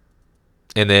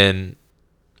then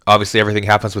obviously everything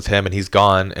happens with him and he's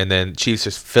gone. And then Chiefs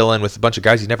just fill in with a bunch of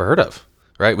guys you never heard of,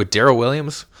 right? With Darrell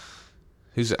Williams,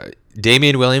 who's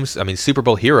Damian Williams. I mean, Super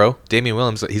Bowl hero. Damian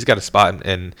Williams, he's got a spot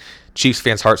in Chiefs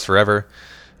fans' hearts forever.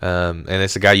 And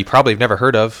it's a guy you probably have never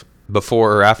heard of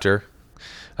before or after.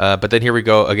 But then here we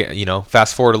go again,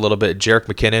 fast forward a little bit. Jerick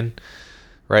McKinnon,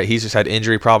 right? He's just had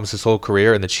injury problems his whole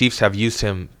career, and the Chiefs have used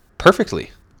him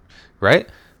perfectly, right?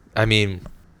 I mean,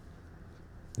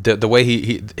 the way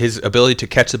his ability to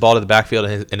catch the ball to the backfield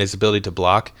and his ability to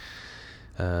block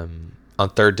on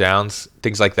third downs,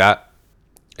 things like that.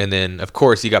 And then, of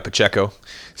course, you got Pacheco,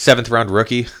 7th-round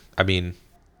rookie. I mean,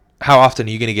 how often are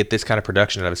you going to get this kind of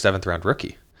production out of a 7th-round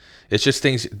rookie? It's just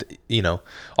things,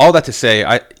 all that to say,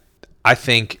 I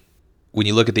think when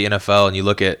you look at the NFL and you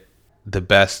look at the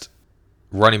best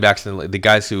running backs, the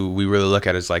guys who we really look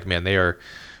at is like, man, they are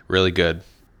really good.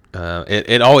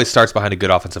 It always starts behind a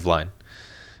good offensive line.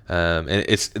 And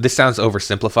this sounds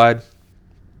oversimplified,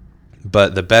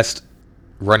 but the best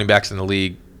running backs in the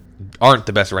league aren't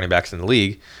the best running backs in the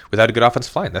league without a good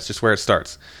offensive line. That's just where it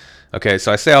starts. Okay,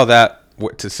 so I say all that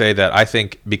to say that I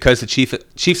think because the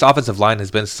Chiefs' offensive line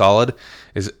has been solid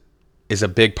is a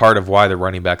big part of why the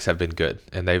running backs have been good,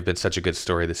 and they've been such a good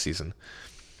story this season.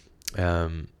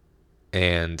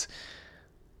 And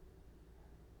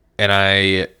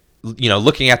I,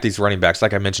 looking at these running backs,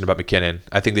 like I mentioned about McKinnon,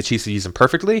 I think the Chiefs used him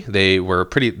perfectly. They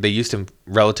used him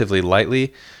relatively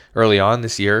lightly early on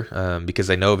this year because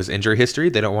they know of his injury history.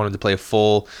 They don't want him to play a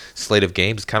full slate of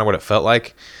games. Kind of what it felt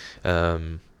like.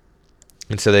 And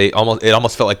so it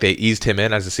almost felt like they eased him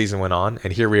in as the season went on.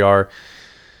 And here we are,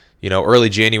 early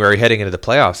January heading into the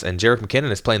playoffs, and Jerick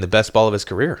McKinnon is playing the best ball of his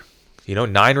career.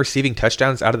 9 receiving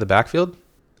touchdowns out of the backfield.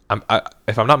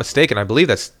 If I'm not mistaken, I believe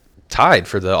that's tied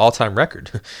for the all-time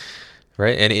record,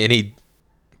 right? And he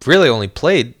really only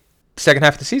played the second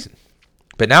half of the season,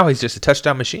 but now he's just a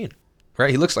touchdown machine, right?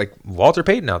 He looks like Walter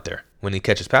Payton out there when he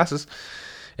catches passes.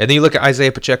 And then you look at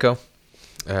Isaiah Pacheco.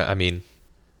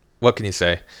 What can you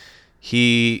say? For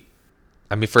a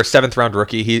 7th-round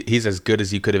rookie, he's as good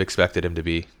as you could have expected him to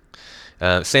be.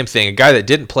 Same thing, a guy that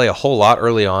didn't play a whole lot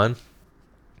early on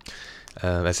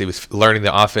as he was learning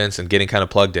the offense and getting kind of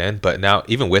plugged in. But now,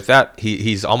 even with that,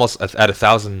 he's almost at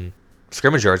 1,000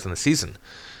 scrimmage yards in the season.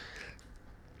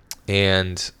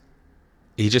 And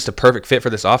he's just a perfect fit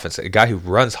for this offense. A guy who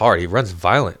runs hard. He runs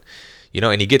violent.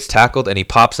 And he gets tackled and he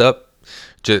pops up.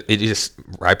 Just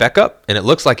right back up, and it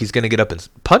looks like he's going to get up and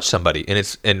punch somebody,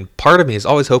 and part of me is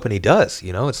always hoping he does.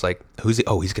 It's like, who's he?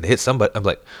 Oh, he's going to hit somebody. I'm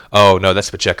like, oh no, that's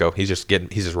Pacheco. He's just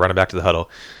running back to the huddle.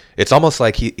 It's almost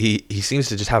like he seems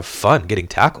to just have fun getting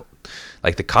tackled,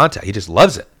 like the contact. He just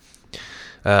loves it.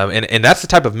 And that's the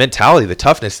type of mentality, the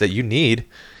toughness that you need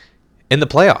in the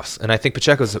playoffs. And I think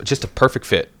Pacheco's just a perfect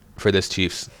fit for this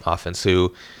Chiefs offense,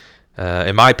 who,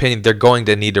 in my opinion, they're going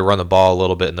to need to run the ball a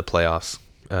little bit in the playoffs,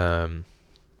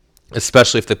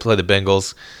 especially if they play the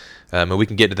Bengals. And we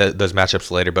can get to those matchups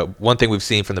later. But one thing we've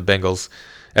seen from the Bengals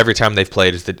every time they've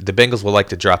played is that the Bengals will like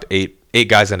to drop eight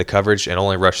guys into coverage and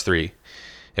only rush 3.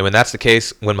 And when that's the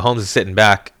case, when Mahomes is sitting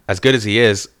back, as good as he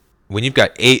is, when you've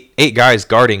got eight guys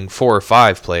guarding 4 or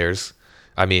 5 players,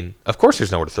 I mean, of course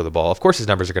there's nowhere to throw the ball. Of course his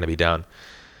numbers are going to be down.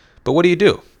 But what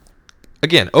do?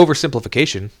 Again,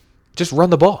 oversimplification. Just run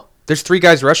the ball. There's 3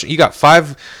 guys rushing. You got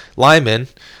 5 linemen,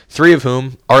 3 of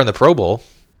whom are in the Pro Bowl,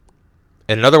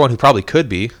 and another one who probably could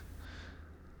be,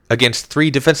 against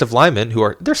 3 defensive linemen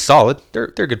who they're solid. They're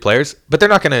good players, but they're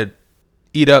not going to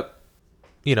eat up,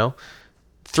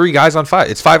 3 guys on 5.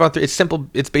 It's 5 on 3. It's simple.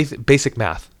 It's basic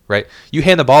math, right? You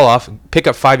hand the ball off, pick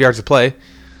up 5 yards of play.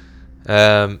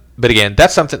 But again,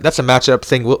 that's a matchup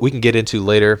thing we can get into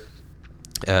later.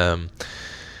 But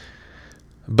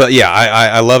yeah,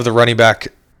 I love the running back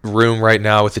room right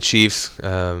now with the Chiefs.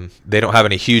 They don't have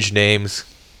any huge names,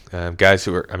 guys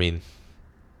who are,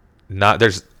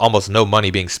 there's almost no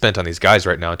money being spent on these guys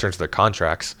right now in terms of their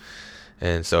contracts.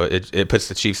 And so it puts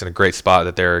the Chiefs in a great spot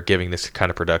that they're giving this kind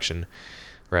of production,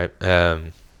 right?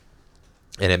 And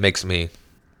it makes me,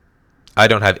 I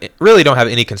don't have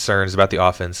any concerns about the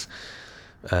offense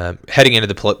heading into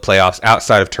the playoffs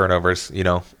outside of turnovers.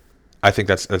 I think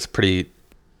that's pretty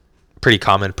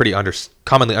common,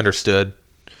 commonly understood.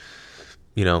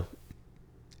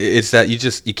 It's that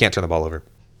you can't turn the ball over,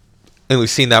 and we've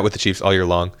seen that with the Chiefs all year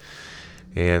long.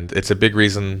 And it's a big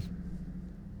reason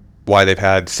why they've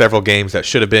had several games that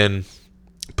should have been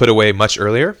put away much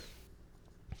earlier,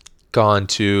 gone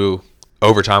to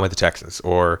overtime with the Texans,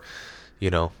 or,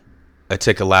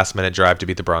 take a last-minute drive to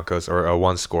beat the Broncos, or a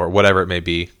 1 score, whatever it may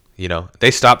be.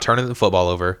 They stop turning the football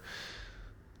over,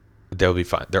 they'll be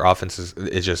fine. Their offense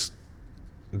is just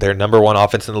their number 1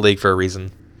 offense in the league for a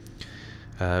reason.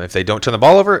 If they don't turn the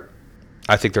ball over,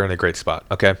 I think they're in a great spot.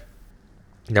 Okay.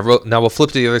 Now we'll flip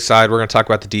to the other side. We're going to talk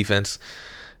about the defense.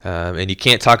 And you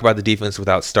can't talk about the defense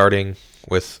without starting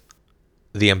with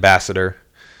the ambassador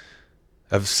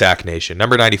of Sack Nation.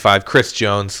 Number 95, Chris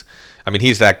Jones.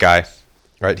 He's that guy,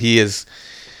 right? He is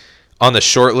on the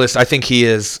short list. I think he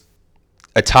is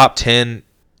a top 10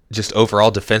 just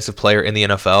overall defensive player in the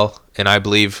NFL. And I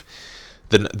believe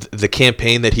the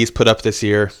campaign that he's put up this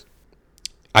year,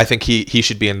 I think he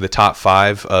should be in the top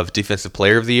 5 of Defensive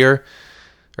Player of the Year.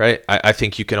 Right, I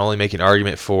think you can only make an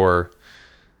argument for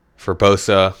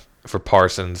Bosa, for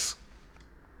Parsons,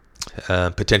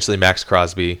 potentially Max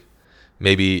Crosby,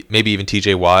 maybe even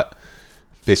T.J. Watt,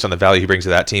 based on the value he brings to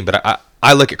that team. But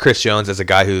I look at Chris Jones as a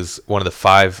guy who's one of the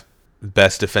 5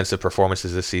 best defensive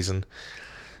performances this season.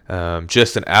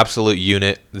 Just an absolute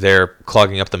unit there,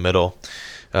 clogging up the middle.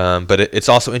 But it's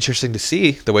also interesting to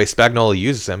see the way Spagnuolo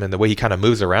uses him and the way he kind of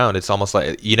moves around. It's almost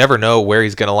like you never know where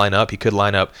he's going to line up. He could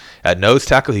line up at nose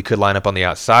tackle. He could line up on the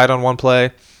outside on one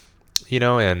play,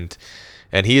 and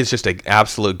he is just an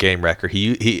absolute game wrecker.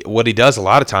 He what he does a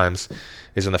lot of times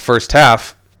is in the first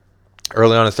half,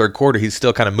 early on in the third quarter, he's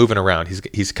still kind of moving around.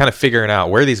 He's kind of figuring out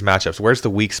where are these matchups, where's the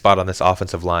weak spot on this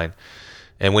offensive line.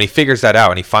 And when he figures that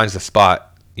out and he finds the spot,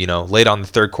 late on the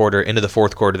third quarter, into the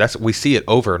fourth quarter, we see it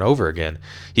over and over again.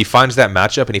 He finds that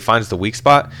matchup and he finds the weak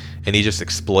spot and he just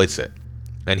exploits it.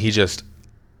 And he just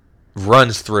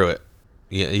runs through it.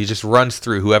 He just runs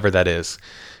through whoever that is.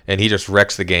 And he just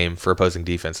wrecks the game for opposing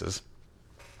defenses.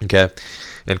 Okay.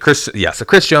 And so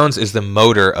Chris Jones is the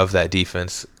motor of that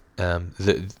defense.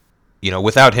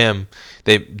 Without him,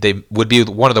 they would be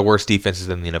one of the worst defenses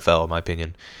in the NFL, in my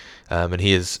opinion. And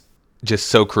he is just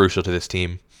so crucial to this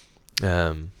team.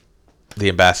 The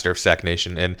ambassador of Sack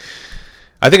Nation. And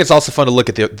I think it's also fun to look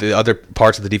at the other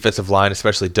parts of the defensive line,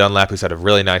 especially Dunlap, who's had a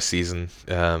really nice season.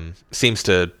 Seems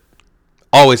to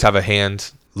always have a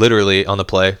hand literally on the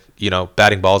play,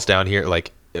 batting balls down here,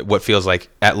 like what feels like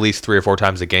at least 3 or 4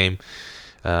 times a game.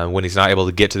 When he's not able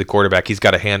to get to the quarterback, he's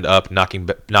got a hand up, knocking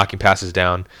passes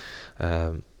down.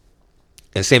 And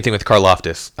same thing with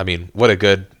Karlaftis. What a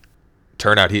good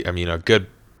turnout. A good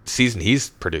season he's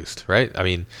produced, right?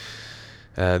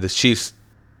 The Chiefs,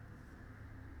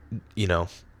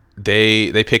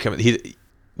 they pick him.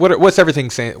 What's everything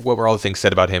saying? What were all the things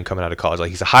said about him coming out of college? Like,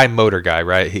 he's a high motor guy,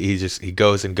 right? He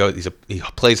goes and goes. He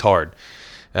plays hard,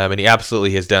 and he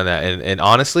absolutely has done that. And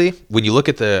honestly, when you look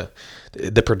at the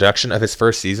production of his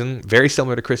first season, very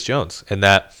similar to Chris Jones, in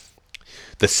that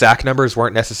the sack numbers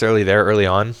weren't necessarily there early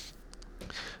on,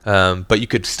 but you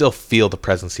could still feel the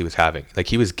presence he was having. Like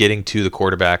he was getting to the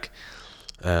quarterback.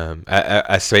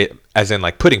 I say as in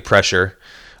like putting pressure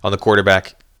on the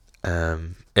quarterback,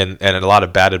 and a lot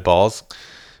of batted balls.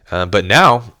 But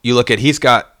now you look at he's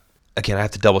got, again, I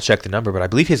have to double check the number, but I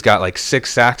believe he's got like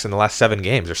 6 sacks in the last 7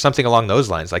 games or something along those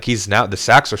lines. Like he's now, the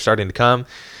sacks are starting to come,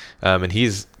 and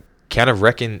he's kind of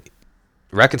wrecking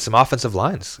some offensive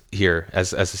lines here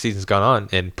as the season's gone on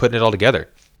and putting it all together,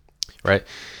 right?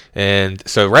 And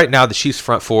so right now the Chiefs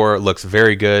front four looks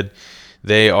very good.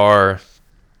 They are,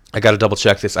 I got to double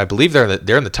check this. I believe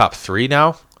they're in the top 3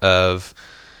 now for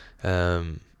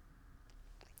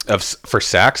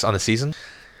sacks on the season.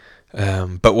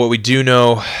 But what we do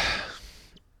know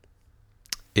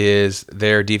is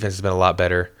their defense has been a lot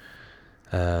better,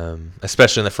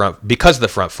 especially in the front, because of the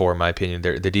front four. In my opinion,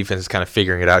 the defense is kind of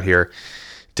figuring it out here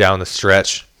down the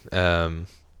stretch. And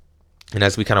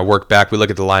as we kind of work back, we look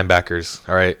at the linebackers.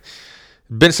 All right,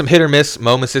 been some hit or miss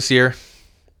moments this year.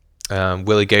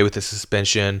 Willie Gay with the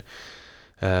suspension,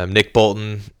 Nick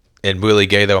Bolton and Willie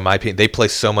Gay, though, in my opinion, they play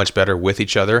so much better with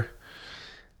each other.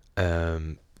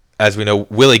 As we know,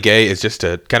 Willie Gay is just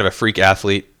a kind of a freak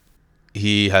athlete.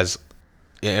 He has,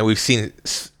 and we've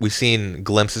seen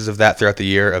glimpses of that throughout the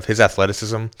year of his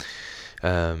athleticism.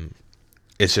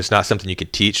 It's just not something you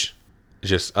could teach.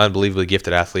 Just unbelievably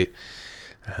gifted athlete.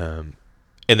 And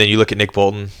then you look at Nick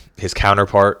Bolton, his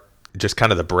counterpart, just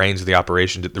kind of the brains of the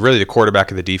operation, really the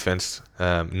quarterback of the defense.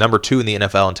 Number 2 in the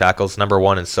NFL in tackles, number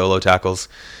 1 in solo tackles.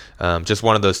 Just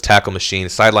one of those tackle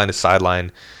machines, sideline to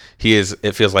sideline.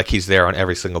 It feels like he's there on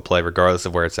every single play, regardless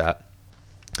of where it's at.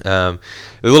 A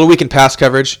little weak in pass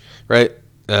coverage, right?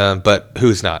 But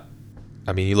who's not?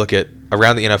 I mean, you look at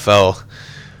around the NFL,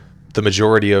 the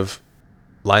majority of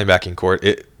linebacking court,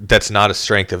 that's not a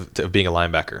strength of being a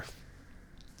linebacker.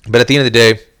 But at the end of the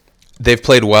day, they've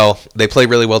played well. They play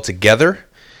really well together.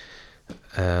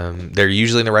 They're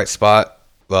usually in the right spot.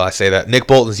 Well, I say that. Nick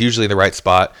Bolton's usually in the right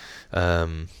spot.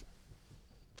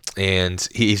 And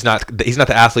he's not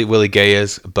the athlete Willie Gay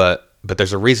is, but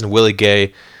there's a reason Willie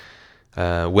Gay,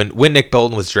 when Nick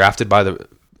Bolton was drafted by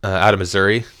out of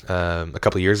Missouri a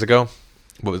couple of years ago,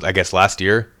 I guess last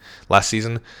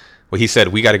season, well, he said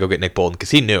we got to go get Nick Bolton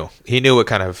because he knew what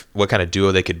kind of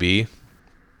duo they could be,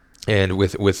 and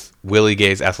with Willie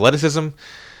Gay's athleticism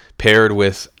paired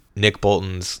with Nick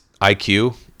Bolton's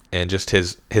IQ and just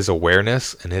his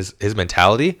awareness and his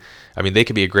mentality, I mean, they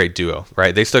could be a great duo,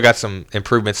 right? They still got some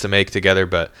improvements to make together,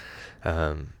 but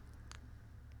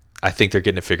I think they're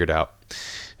getting it figured out.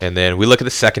 And then we look at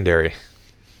the secondary,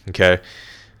 okay?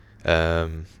 I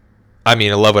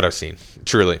mean, I love what I've seen,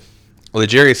 truly.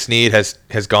 L'Jarius Sneed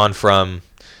has gone from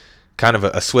kind of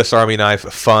a Swiss Army knife,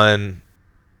 a fun,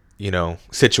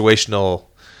 situational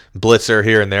blitzer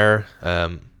here and there,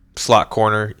 slot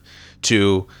corner,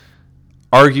 to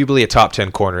arguably a top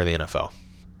 10 corner in the NFL.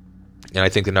 And I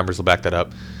think the numbers will back that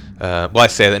up. I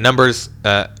say that numbers,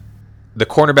 the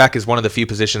cornerback is one of the few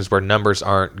positions where numbers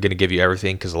aren't going to give you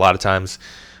everything, because a lot of times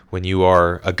when you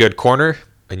are a good corner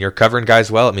and you're covering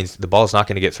guys well, it means the ball's not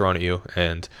going to get thrown at you.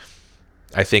 And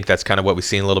I think that's kind of what we've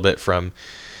seen a little bit from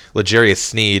L'Jarius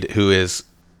Sneed, who is,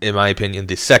 in my opinion,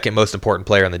 the second most important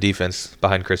player on the defense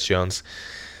behind Chris Jones,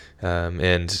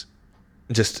 and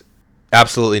just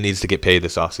absolutely needs to get paid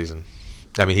this offseason.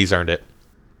 I mean, he's earned it.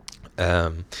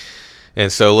 And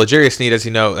so L'Jarius Sneed, as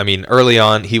you know, I mean, early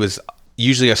on, he was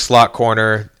usually a slot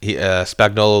corner.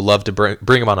 Spagnuolo loved to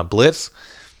bring him on a blitz,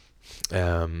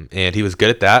 and he was good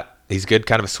at that. He's good,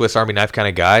 kind of a Swiss Army knife kind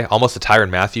of guy, almost a Tyrann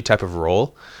Mathieu type of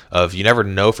role of you never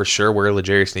know for sure where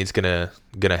L'Jarius Sneed's gonna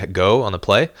go on the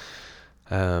play.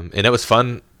 And it was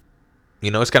fun.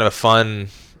 It's kind of a fun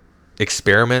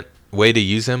experiment way to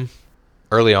use him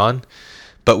early on.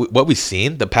 But what we've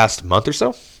seen the past month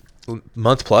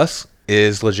plus,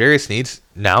 is L'Jarius Sneed's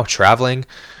now traveling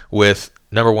with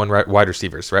number 1 wide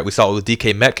receivers, right? We saw it with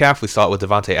DK Metcalf. We saw it with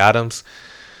Devontae Adams.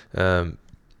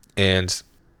 And,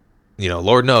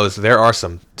 Lord knows there are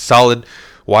some solid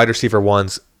wide receiver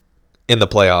ones in the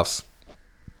playoffs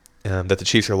that the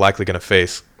Chiefs are likely going to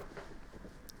face,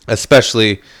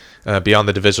 especially beyond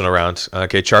the divisional round.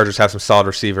 Okay, Chargers have some solid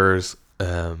receivers,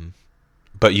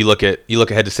 but you look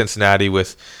ahead to Cincinnati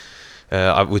with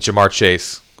Jamar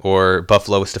Chase, or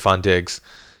Buffalo with Stephon Diggs.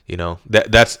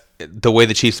 That's the way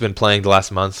the Chiefs have been playing the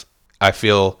last month. I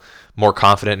feel more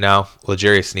confident now.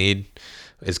 L'Jarius Sneed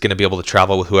is going to be able to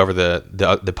travel with whoever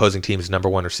the opposing team's number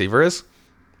 1 receiver is,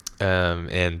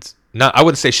 and I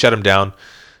wouldn't say shut him down,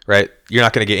 right? You're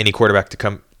not going to get any quarterback to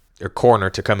come or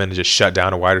corner to come in and just shut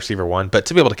down a wide receiver 1, but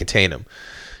to be able to contain him,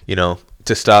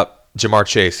 to stop Jamar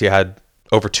Chase. He had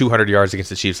over 200 yards against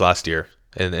the Chiefs last year.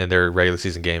 in their regular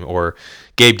season game, or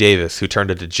Gabe Davis, who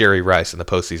turned into Jerry Rice in the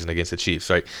postseason against the Chiefs,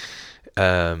 right?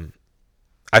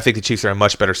 I think the Chiefs are in a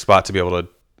much better spot to be able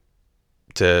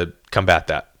to combat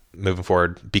that moving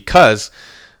forward because,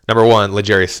 number one,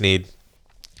 L'Jarius Sneed,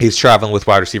 he's traveling with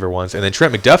wide receiver ones, and then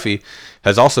Trent McDuffie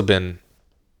has also been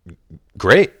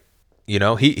great. He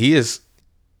has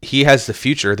the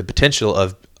future, the potential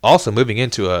of also moving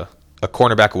into a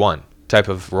cornerback one type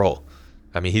of role.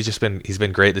 I mean, he's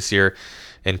been great this year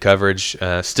in coverage.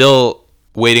 Still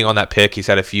waiting on that pick. He's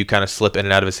had a few kind of slip in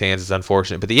and out of his hands. It's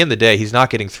unfortunate, but at the end of the day, he's not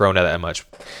getting thrown at that much,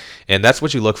 and that's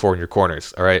what you look for in your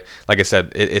corners. All right, like I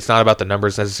said, it's not about the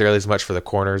numbers necessarily as much for the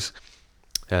corners,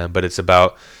 but it's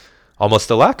about almost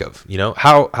the lack of.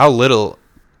 How little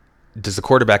does the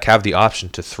quarterback have the option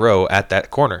to throw at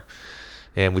that corner?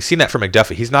 And we've seen that from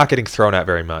McDuffie. He's not getting thrown at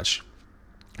very much.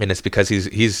 And it's because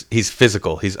he's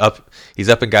physical. He's up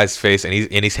in guys' face, and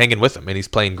he's hanging with them, and he's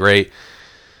playing great.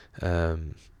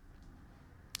 And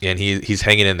he's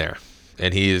hanging in there,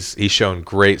 and he's shown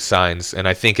great signs. And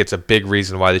I think it's a big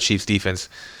reason why the Chiefs' defense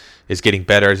is getting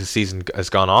better as the season has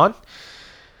gone on.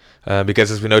 Because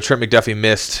as we know, Trent McDuffie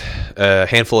missed a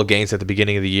handful of games at the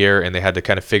beginning of the year, and they had to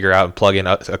kind of figure out and plug in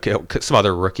some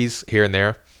other rookies here and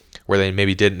there where they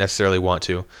maybe didn't necessarily want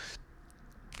to.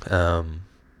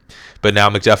 But now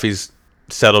McDuffie's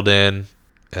settled in,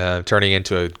 turning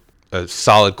into a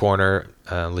solid corner.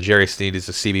 L'Jarius Sneed is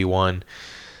a CB1.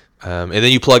 And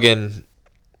then you plug in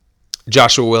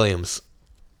Joshua Williams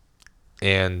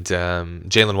and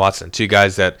Jalen Watson, two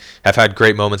guys that have had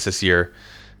great moments this year.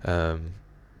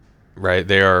 Right?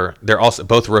 They're also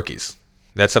both rookies.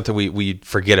 That's something we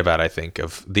forget about, I think.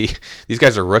 These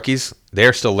guys are rookies.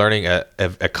 They're still learning a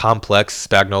complex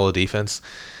Spagnuolo defense,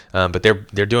 but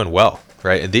they're doing well,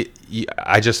 right? And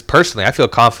I feel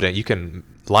confident you can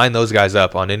line those guys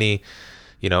up on any,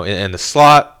 in the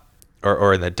slot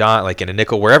or in the dot, like in a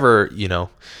nickel, wherever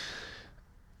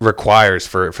requires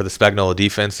for the Spagnuolo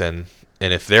defense, and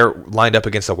if they're lined up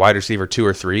against a wide receiver 2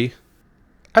 or 3,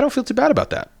 I don't feel too bad about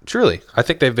that. Truly, I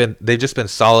think they've just been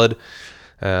solid.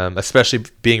 Especially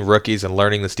being rookies and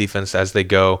learning this defense as they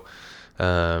go.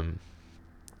 And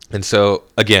so,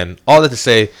 again, all that to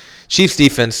say, Chiefs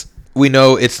defense, we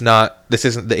know this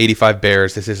isn't the 85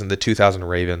 Bears, this isn't the 2000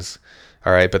 Ravens,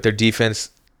 all right, but their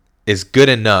defense is good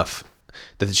enough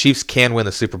that the Chiefs can win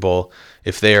the Super Bowl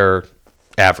if they are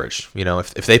average.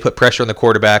 If they put pressure on the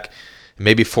quarterback and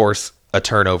maybe force a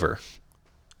turnover.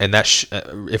 And that,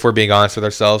 if we're being honest with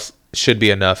ourselves, should be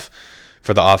enough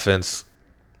for the offense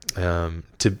to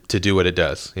do what it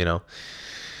does, and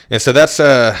so that's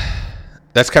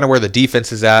kind of where the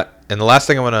defense is at. And the last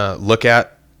thing I want to look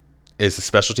at is the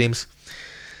special teams,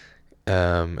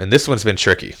 and this one's been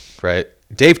tricky, right?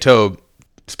 Dave Toub,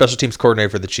 special teams coordinator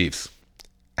for the Chiefs,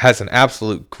 has an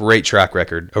absolute great track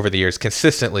record over the years,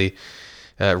 consistently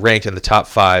ranked in the top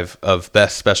 5 of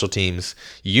best special teams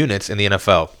units in the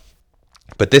NFL.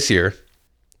 But this year,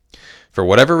 for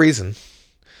whatever reason,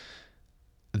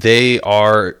 they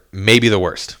are maybe the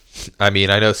worst. I mean,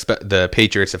 I know the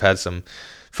Patriots have had some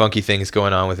funky things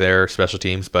going on with their special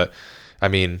teams, but I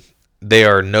mean, they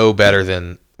are no better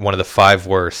than one of the 5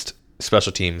 worst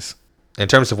special teams in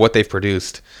terms of what they've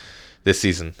produced this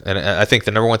season. And I think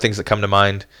the number one thing that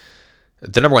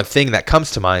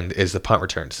comes to mind is the punt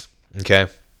returns. Okay,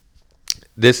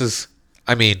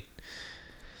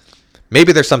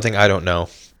 maybe there's something I don't know,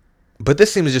 but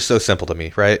this seems just so simple to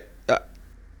me, right?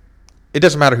 It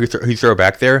doesn't matter who throw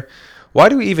back there. Why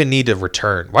do we even need to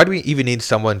return? Why do we even need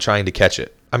someone trying to catch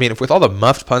it? I mean, with all the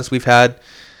muffed punts we've had,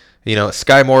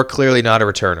 Sky Moore, clearly not a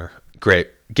returner. Great.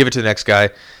 Give it to the next guy.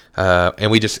 And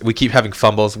we keep having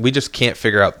fumbles. We just can't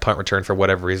figure out punt return for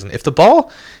whatever reason. If the ball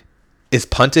is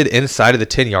punted inside of the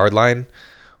 10-yard line,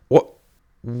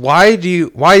 why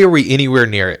are we anywhere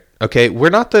near it? Okay,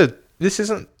 this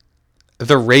isn't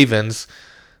the Ravens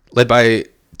led by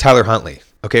Tyler Huntley.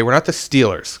 Okay, we're not the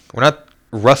Steelers. We're not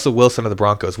Russell Wilson of the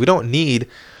Broncos. We don't need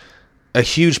a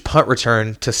huge punt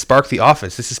return to spark the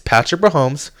offense. This is Patrick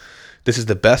Mahomes. This is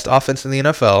the best offense in the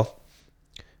NFL,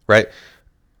 right?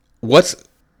 What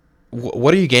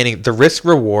are you gaining? The risk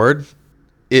reward,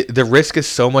 the risk is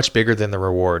so much bigger than the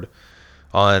reward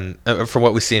from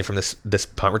what we've seen from this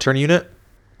punt return unit,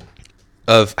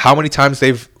 of how many times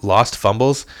they've lost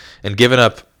fumbles and given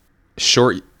up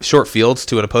short fields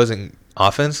to an opposing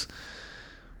offense.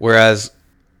 Whereas,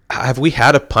 have we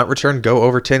had a punt return go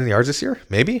over 10 yards this year?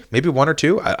 Maybe 1 or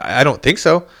 2. I don't think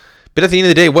so. But at the end of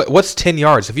the day, what's 10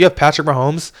 yards? If you have Patrick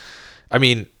Mahomes, I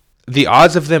mean, the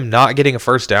odds of them not getting a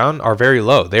first down are very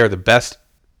low. They are the best.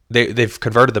 They've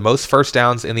converted the most first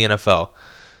downs in the NFL.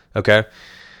 Okay.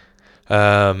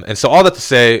 And so all that to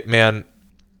say, man,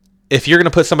 if you're going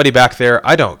to put somebody back there,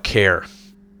 I don't care.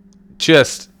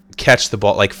 Just catch the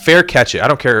ball, like fair catch it. I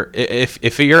don't care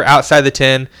if you're outside the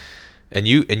 10 and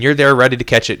you're there ready to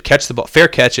catch it. Catch the ball, fair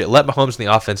catch it. Let Mahomes and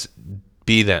the offense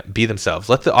be themselves.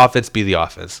 Let the offense be the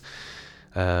offense.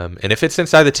 And if it's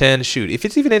inside the 10, shoot. If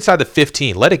it's even inside the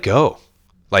 15, let it go.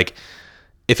 Like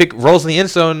if it rolls in the end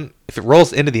zone, if it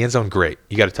rolls into the end zone, great.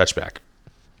 You got a touchback.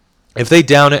 If they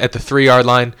down it at the 3-yard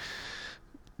line,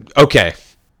 okay.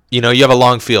 You have a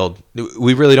long field.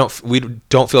 We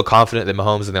don't feel confident that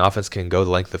Mahomes and the offense can go the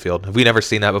length of the field. Have we never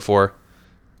seen that before?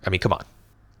 I mean, come on.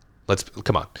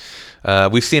 Come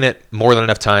on. We've seen it more than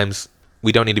enough times.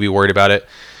 We don't need to be worried about it.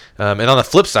 And on the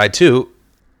flip side too,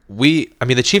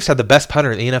 the Chiefs had the best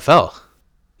punter in the NFL.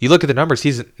 You look at the numbers,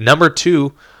 he's number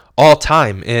 2 all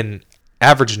time in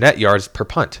average net yards per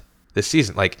punt this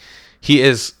season. Like, he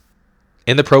is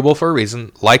in the Pro Bowl for a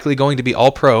reason, likely going to be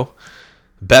all pro,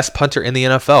 best punter in the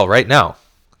NFL right now.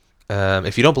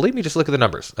 If you don't believe me, just look at the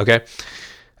numbers, okay?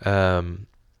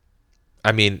 Tommy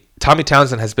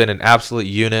Townsend has been an absolute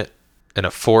unit and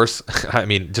a force.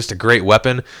 Just a great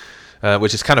weapon,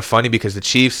 which is kind of funny because the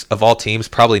Chiefs, of all teams,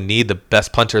 probably need the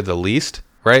best punter the least,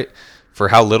 right? For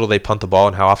how little they punt the ball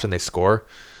and how often they score.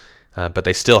 But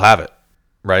they still have it,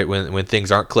 right? When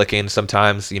things aren't clicking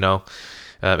sometimes, and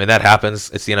that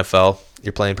happens. It's the NFL.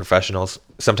 You're playing professionals.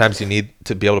 Sometimes you need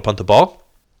to be able to punt the ball.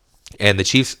 And the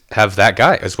Chiefs have that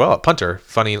guy as well, a punter,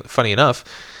 funny enough.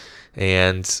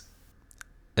 And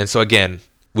so, again,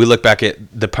 we look back at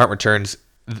the punt returns.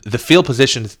 The field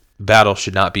position battle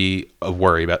should not be a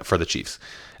worry for the Chiefs.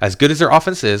 As good as their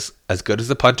offense is, as good as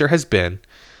the punter has been,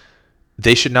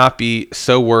 they should not be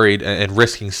so worried and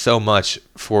risking so much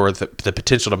for the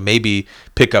potential to maybe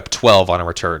pick up 12 on a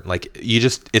return. Like,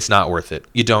 it's not worth it.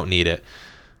 You don't need it.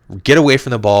 Get away from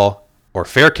the ball or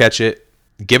fair catch it.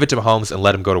 Give it to Mahomes and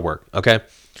let him go to work. Okay.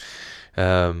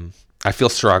 I feel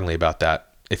strongly about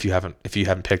that. If you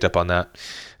haven't picked up on that,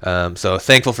 so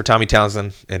thankful for Tommy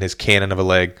Townsend and his cannon of a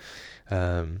leg.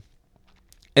 And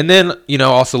then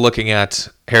also looking at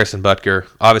Harrison Butker.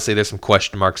 Obviously, there's some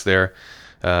question marks there.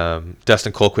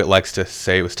 Dustin Colquitt likes to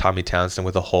say it was Tommy Townsend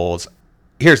with the holes.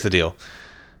 Here's the deal: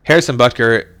 Harrison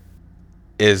Butker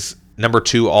is number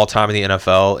 2 all time in the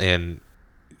NFL in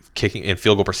kicking and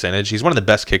field goal percentage. He's one of the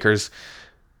best kickers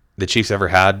the Chiefs ever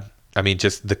had.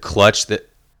 Just the clutch that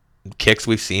kicks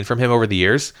we've seen from him over the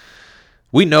years.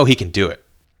 We know he can do it.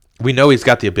 We know he's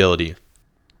got the ability.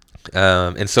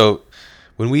 And so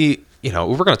when we're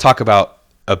going to talk about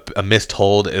a missed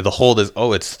hold, the hold is,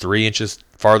 it's 3 inches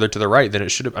farther to the right than it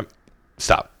should have.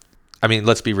 Stop.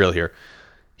 Let's be real here.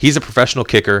 He's a professional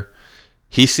kicker.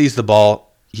 He sees the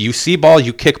ball. You see ball,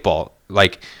 you kick ball.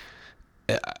 Like,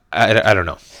 I don't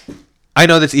know. I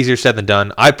know that's easier said than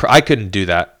done. I couldn't do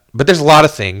that. But there's a lot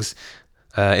of things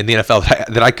in the NFL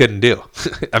that I couldn't do.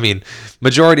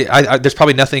 Majority, there's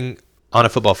probably nothing on a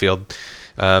football field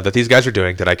that these guys are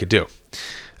doing that I could do.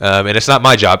 And it's not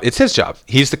my job. It's his job.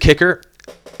 He's the kicker,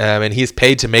 and he's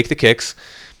paid to make the kicks.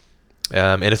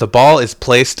 And if the ball is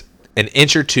placed an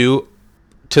inch or two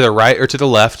to the right or to the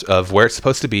left of where it's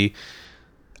supposed to be,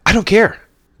 I don't care.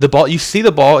 The ball, you see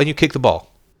the ball and you kick the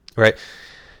ball, right?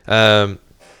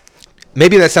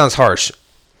 Maybe that sounds harsh.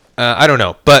 I don't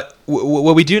know. But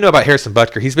what we do know about Harrison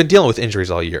Butker, he's been dealing with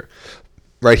injuries all year,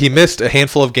 right? He missed a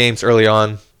handful of games early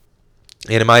on.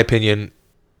 And in my opinion,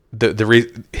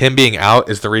 him being out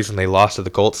is the reason they lost to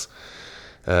the Colts.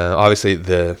 Obviously,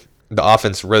 the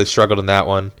offense really struggled in that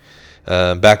one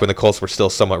back when the Colts were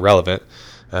still somewhat relevant.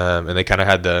 And they kind of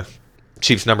had the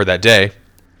Chiefs number that day.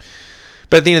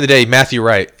 But at the end of the day, Matthew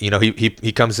Wright,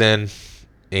 he comes in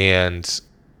and...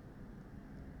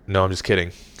 No, I'm just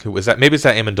kidding. Who was that? Maybe it's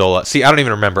that Amendola. See, I don't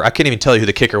even remember. I can't even tell you who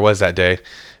the kicker was that day.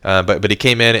 But he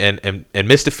came in and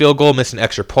missed a field goal, missed an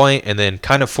extra point, and then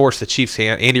kind of forced the Chiefs'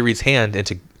 Andy Reid's hand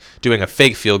into doing a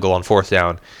fake field goal on 4th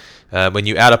down. When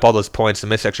you add up all those points, the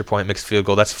missed extra point, mixed field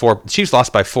goal, that's 4. The Chiefs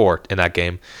lost by 4 in that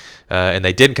game, and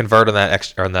they didn't convert on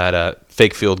that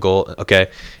fake field goal. Okay,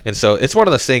 and so it's one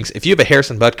of those things. If you have a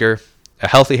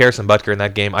healthy Harrison Butker in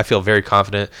that game, I feel very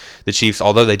confident the Chiefs,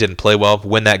 although they didn't play well,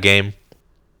 win that game.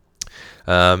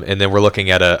 And then we're looking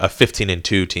at a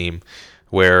 15-2 team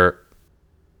where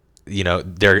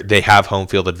they have home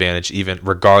field advantage, even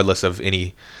regardless of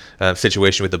any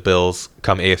situation with the Bills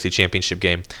come AFC Championship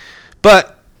game.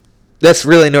 But that's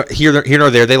really here nor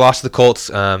there. They lost to the Colts.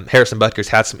 Harrison Butker's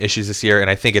had some issues this year, and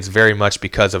I think it's very much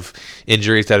because of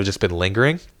injuries that have just been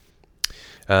lingering.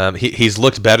 He's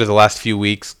looked better the last few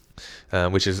weeks,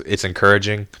 it's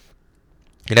encouraging.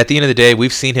 And at the end of the day,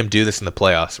 we've seen him do this in the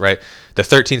playoffs, right? The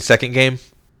 13-second game,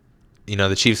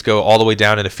 the Chiefs go all the way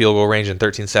down into field goal range in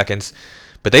 13 seconds,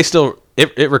 but they still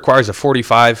it requires a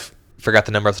 45, forgot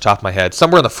the number off the top of my head,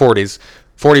 somewhere in the 40s,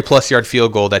 40-plus yard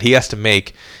field goal that he has to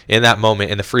make in that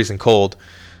moment in the freezing cold,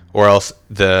 or else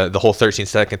the whole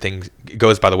 13-second thing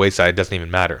goes by the wayside. It doesn't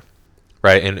even matter,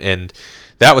 right? And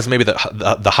that was maybe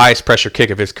the highest pressure kick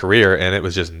of his career, and it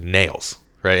was just nails,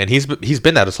 right? And he's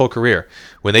been that his whole career.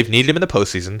 When they've needed him in the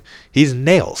postseason, he's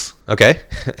nails, okay?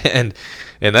 and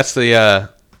that's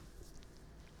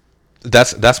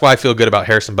that's why I feel good about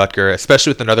Harrison Butker,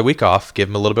 especially with another week off. Give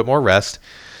him a little bit more rest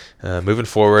moving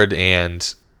forward,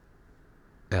 and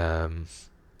I'm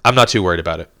not too worried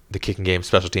about it. The kicking game,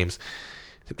 special teams.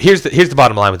 Here's the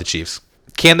bottom line with the Chiefs.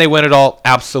 Can they win it all?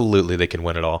 Absolutely, they can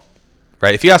win it all.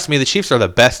 Right? If you ask me, the Chiefs are the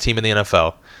best team in the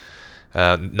NFL.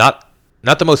 Not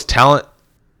the most talent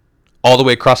all the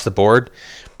way across the board,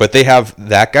 but they have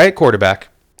that guy at quarterback.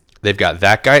 They've got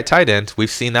that guy at tight end.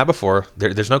 We've seen that before.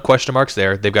 There's no question marks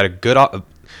there. They've got a good,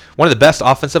 one of the best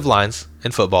offensive lines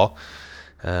in football.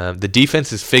 The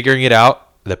defense is figuring it out.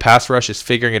 The pass rush is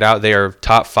figuring it out. They are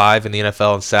top 5 in the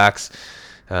NFL in sacks.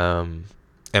 And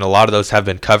a lot of those have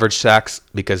been coverage sacks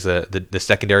because the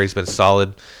secondary has been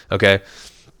solid. Okay.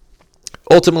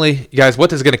 Ultimately, you guys, what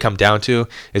this is going to come down to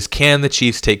is, can the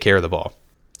Chiefs take care of the ball?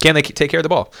 Can they take care of the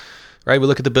ball? Right? We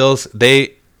look at the Bills.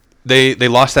 They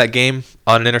lost that game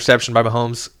on an interception by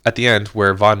Mahomes at the end,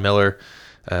 where Von Miller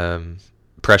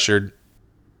pressured,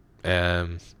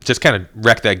 just kind of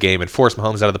wrecked that game and forced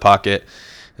Mahomes out of the pocket,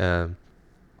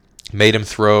 made him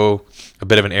throw a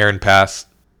bit of an errant pass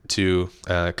to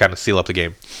kind of seal up the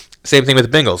game. Same thing with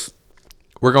the Bengals.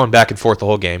 We're going back and forth the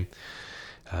whole game.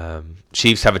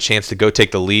 Chiefs have a chance to go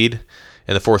take the lead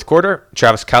in the fourth quarter.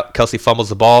 Travis Kelce fumbles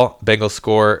the ball. Bengals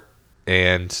score,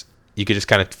 and you could just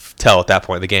kind of tell at that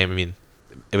point in the game. I mean,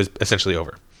 it was essentially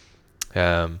over.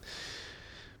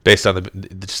 Based on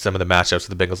some of the matchups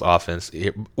of the Bengals offense,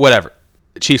 whatever.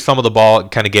 Chiefs fumbled the ball,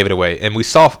 kind of gave it away, and we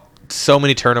saw so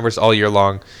many turnovers all year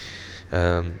long.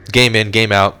 Game in,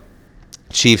 game out.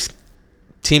 Chiefs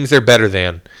teams they're better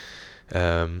than.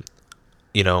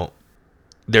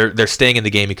 They're staying in the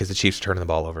game because the Chiefs are turning the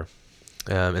ball over.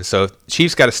 And so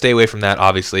Chiefs got to stay away from that,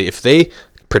 obviously. If they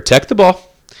protect the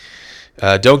ball,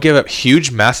 don't give up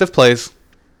huge, massive plays,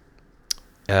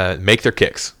 make their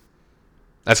kicks.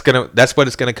 That's what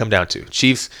it's gonna come down to.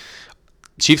 Chiefs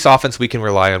offense we can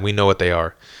rely on. We know what they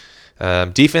are.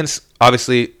 Defense,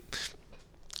 obviously,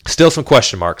 still some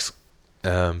question marks,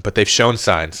 but they've shown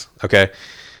signs. Okay,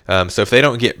 so if they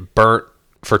don't get burnt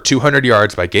for 200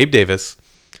 yards by Gabe Davis,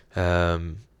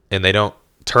 and they don't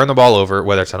turn the ball over,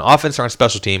 whether it's on offense or on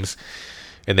special teams,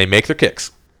 and they make their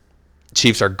kicks,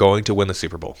 Chiefs are going to win the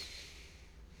Super Bowl.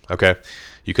 Okay,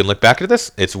 you can look back at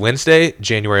this. It's Wednesday,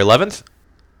 January 11th.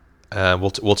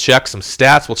 We'll check some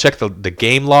stats. We'll check the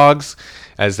game logs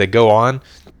as they go on.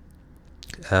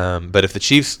 But if the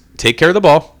Chiefs take care of the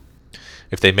ball,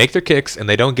 if they make their kicks and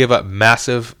they don't give up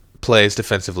massive plays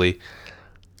defensively,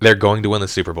 they're going to win the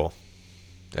Super Bowl.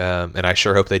 And I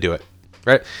sure hope they do it.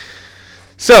 Right?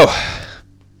 So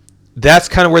that's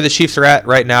kind of where the Chiefs are at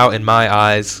right now in my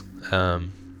eyes.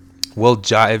 We'll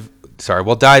dive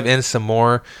in some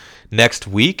more next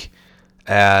week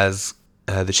as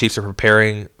the Chiefs are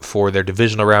preparing for their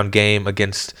divisional round game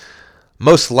against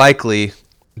most likely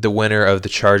the winner of the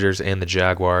Chargers and the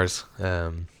Jaguars.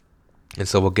 And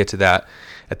so we'll get to that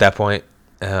at that point.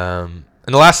 And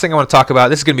the last thing I want to talk about,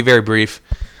 this is going to be very brief,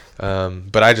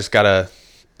 but I just got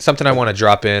something I want to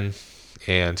drop in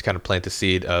and kind of plant the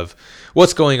seed of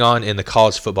what's going on in the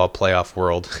college football playoff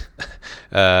world.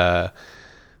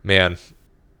 Man,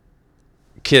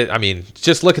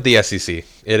 just look at the SEC.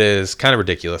 It is kind of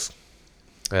ridiculous.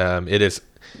 It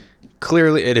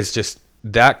is just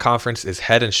that conference is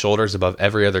head and shoulders above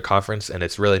every other conference, and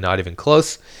it's really not even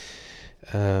close.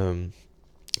 And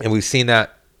we've seen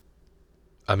that.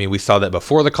 I mean, we saw that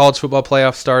before the college football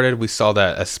playoff started. We saw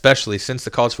that especially since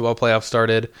the college football playoff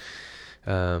started.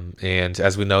 And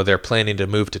as we know, they're planning to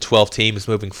move to 12 teams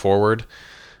moving forward.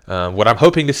 What I'm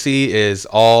hoping to see is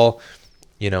all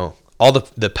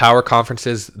the power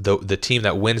conferences, the team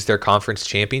that wins their conference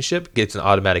championship gets an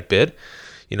automatic bid,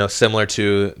 similar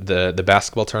to the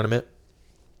basketball tournament.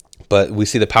 But we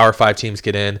see the Power 5 teams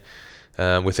get in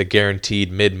with a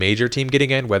guaranteed mid-major team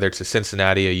getting in, whether it's a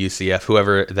Cincinnati, a UCF,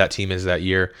 whoever that team is that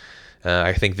year.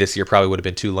 I think this year probably would have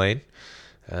been Tulane.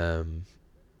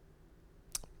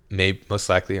 Most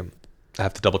likely. I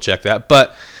have to double check that.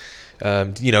 But,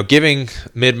 giving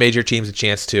mid-major teams a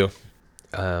chance too.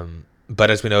 But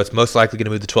as we know, it's most likely going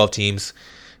to move to 12 teams.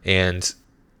 And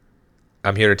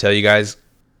I'm here to tell you guys,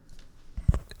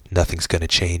 nothing's going to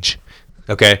change.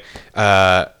 Okay?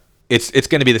 It's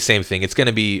going to be the same thing. It's going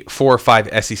to be 4 or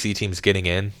 5 SEC teams getting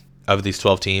in of these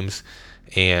 12 teams,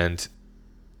 and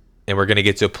we're going to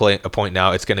get to a point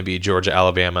now. It's going to be Georgia,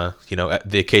 Alabama,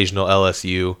 the occasional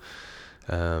LSU,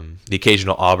 the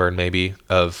occasional Auburn, maybe,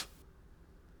 of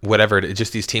whatever.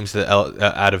 Just these teams that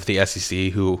out of the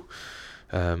SEC who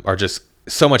are just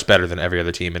so much better than every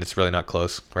other team, and it's really not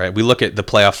close, right? We look at the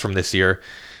playoffs from this year.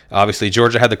 Obviously,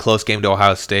 Georgia had the close game to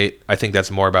Ohio State. I think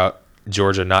that's more about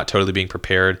Georgia not totally being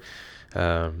prepared,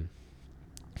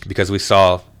 because we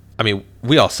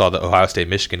all saw the Ohio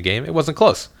State-Michigan game. It wasn't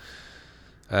close.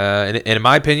 And in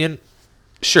my opinion,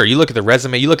 sure, you look at the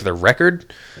resume, you look at the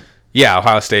record. Yeah,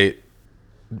 Ohio State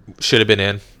should have been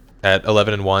in at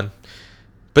 11-1.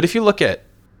 But if you look at,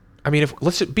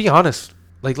 let's just be honest.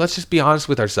 Like, let's just be honest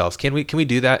with ourselves. Can we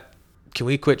do that? Can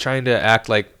we quit trying to act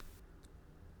like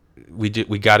we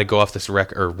got to go off this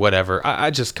record or whatever?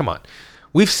 I just, come on.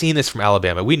 We've seen this from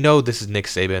Alabama. We know this is Nick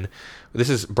Saban. This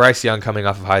is Bryce Young coming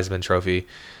off of Heisman Trophy.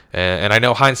 And I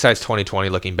know hindsight's 2020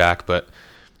 looking back, but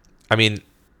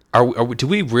do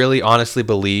we really honestly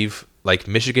believe like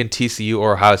Michigan, TCU,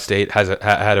 or Ohio State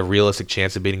had a realistic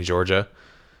chance of beating Georgia?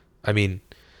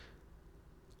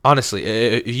 Honestly,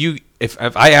 if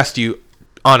I asked you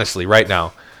honestly right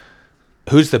now,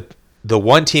 who's the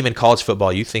one team in college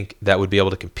football you think that would be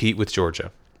able to compete with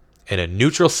Georgia in a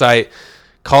neutral site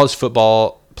college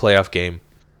football playoff game?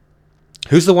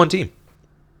 Who's the one team?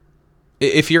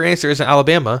 If your answer isn't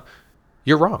Alabama,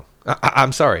 you're wrong.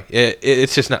 I'm sorry.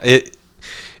 It's just not it.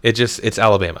 It's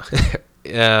Alabama,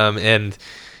 and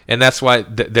that's why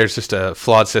there's just a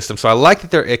flawed system. So I like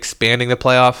that they're expanding the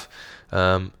playoff.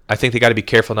 I think they got to be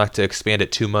careful not to expand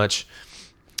it too much,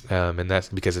 and that's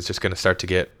because it's just going to start to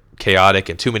get chaotic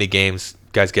and too many games,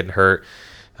 guys getting hurt,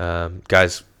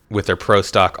 guys with their pro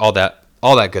stock, all that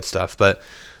good stuff. But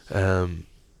did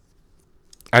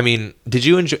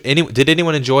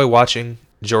anyone enjoy watching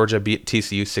Georgia beat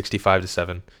TCU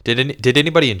 65-7? Did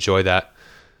anybody enjoy that?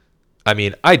 I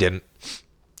didn't.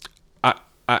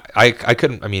 I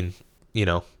couldn't.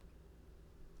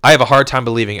 I have a hard time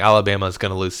believing Alabama is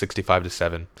going to lose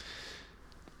 65-7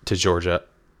 to Georgia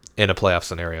in a playoff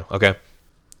scenario. Okay,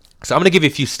 so I'm going to give you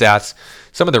a few stats,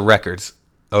 some of the records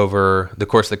over the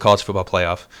course of the college football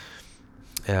playoff,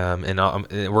 and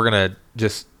we're going to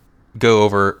just go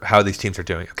over how these teams are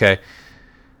doing. Okay,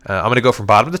 I'm going to go from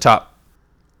bottom to top,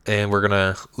 and we're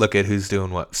going to look at who's doing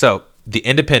what. So the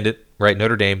Independent, right?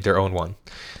 Notre Dame, they're 0-1.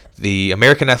 The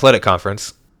American Athletic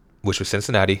Conference, which was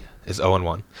Cincinnati, is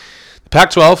 0-1. The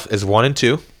Pac-12 is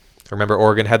 1-2. Remember,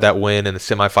 Oregon had that win in the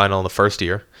semifinal in the first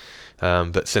year,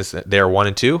 but since they are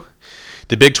 1-2,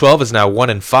 the Big 12 is now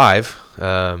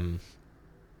 1-5.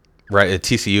 Right, at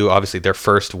TCU, obviously their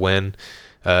first win,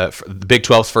 the Big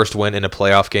 12's first win in a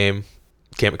playoff game,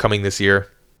 coming this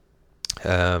year,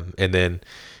 and then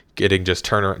getting just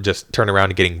turn around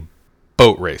and getting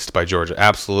boat raced by Georgia,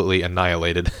 absolutely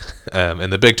annihilated,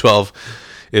 and the Big 12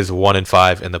 is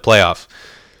 1-5 in the playoff.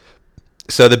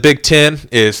 So the Big 10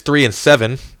 is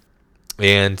 3-7,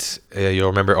 and you'll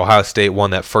remember Ohio State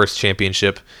won that first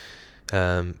championship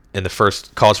in the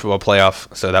first college football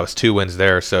playoff, so that was 2 wins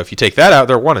there. So if you take that out,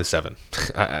 they're 1-7.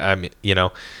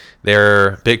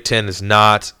 Their Big 10 is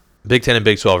not. Big 10 and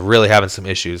Big 12 really having some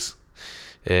issues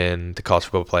in the college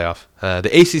football playoff. The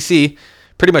ACC,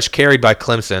 pretty much carried by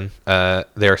Clemson.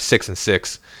 They're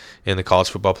 6-6 in the college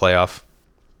football playoff.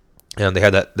 And they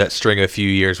had that string of a few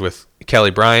years with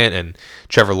Kelly Bryant and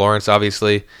Trevor Lawrence,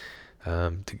 obviously,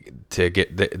 to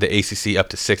get the ACC up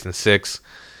to 6-6.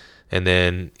 And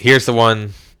then here's the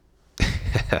one,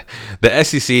 the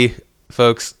SEC,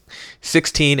 folks,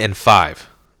 16-5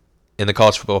 in the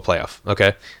college football playoff.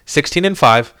 Okay,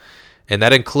 16-5, and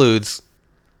that includes,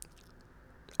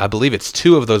 I believe it's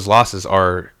 2 of those losses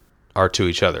are to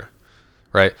each other,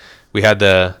 right? We had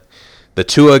the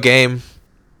Tua game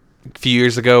a few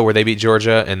years ago where they beat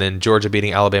Georgia, and then Georgia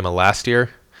beating Alabama last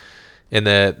year in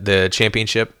the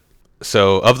championship.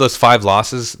 So of those 5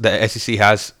 losses the SEC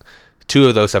has, 2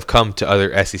 of those have come to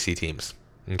other SEC teams.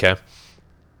 Okay,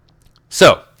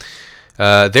 so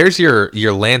there's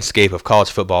your landscape of college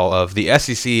football. Of the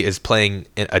SEC is playing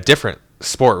a different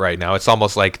sport right now. It's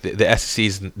almost like the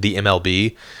SEC's the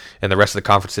MLB, and the rest of the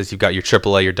conferences, you've got your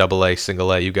AAA, your AA,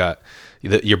 single A. You got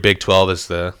your Big 12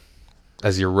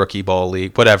 as your rookie ball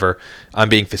league, whatever. I'm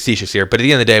being facetious here, but at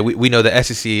the end of the day, we know the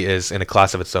SEC is in a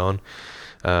class of its own,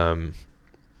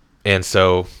 and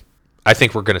so I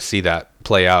think we're going to see that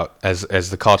play out as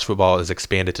the college football is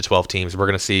expanded to 12 teams. We're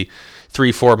going to see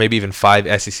 3, 4, maybe even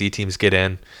 5 SEC teams get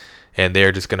in, and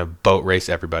they're just going to boat race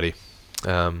everybody.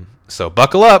 So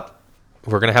buckle up.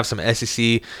 We're going to have some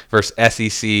SEC versus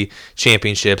SEC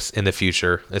championships in the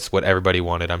future. That's what everybody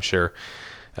wanted, I'm sure.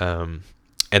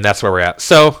 And that's where we're at.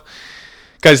 So,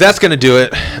 guys, that's going to do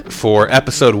it for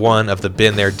episode 1 of the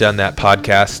Been There, Done That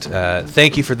podcast.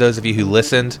 Thank you for those of you who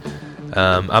listened.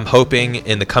 I'm hoping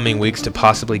in the coming weeks to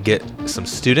possibly get some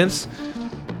students,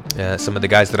 some of the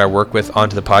guys that I work with,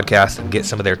 onto the podcast and get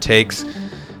some of their takes.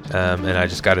 And I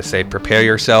just got to say, prepare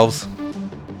yourselves,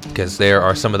 because there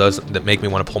are some of those that make me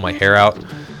want to pull my hair out.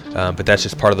 But that's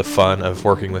just part of the fun of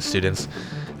working with students.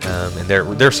 And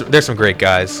there's some great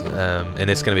guys, and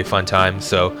it's going to be a fun time.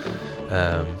 So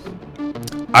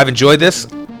I've enjoyed this.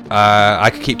 I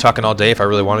could keep talking all day if I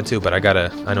really wanted to, but I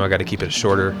know I gotta keep it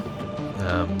shorter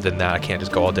than that. I can't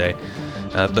just go all day.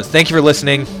 But thank you for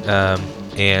listening,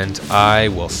 and I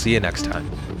will see you next time.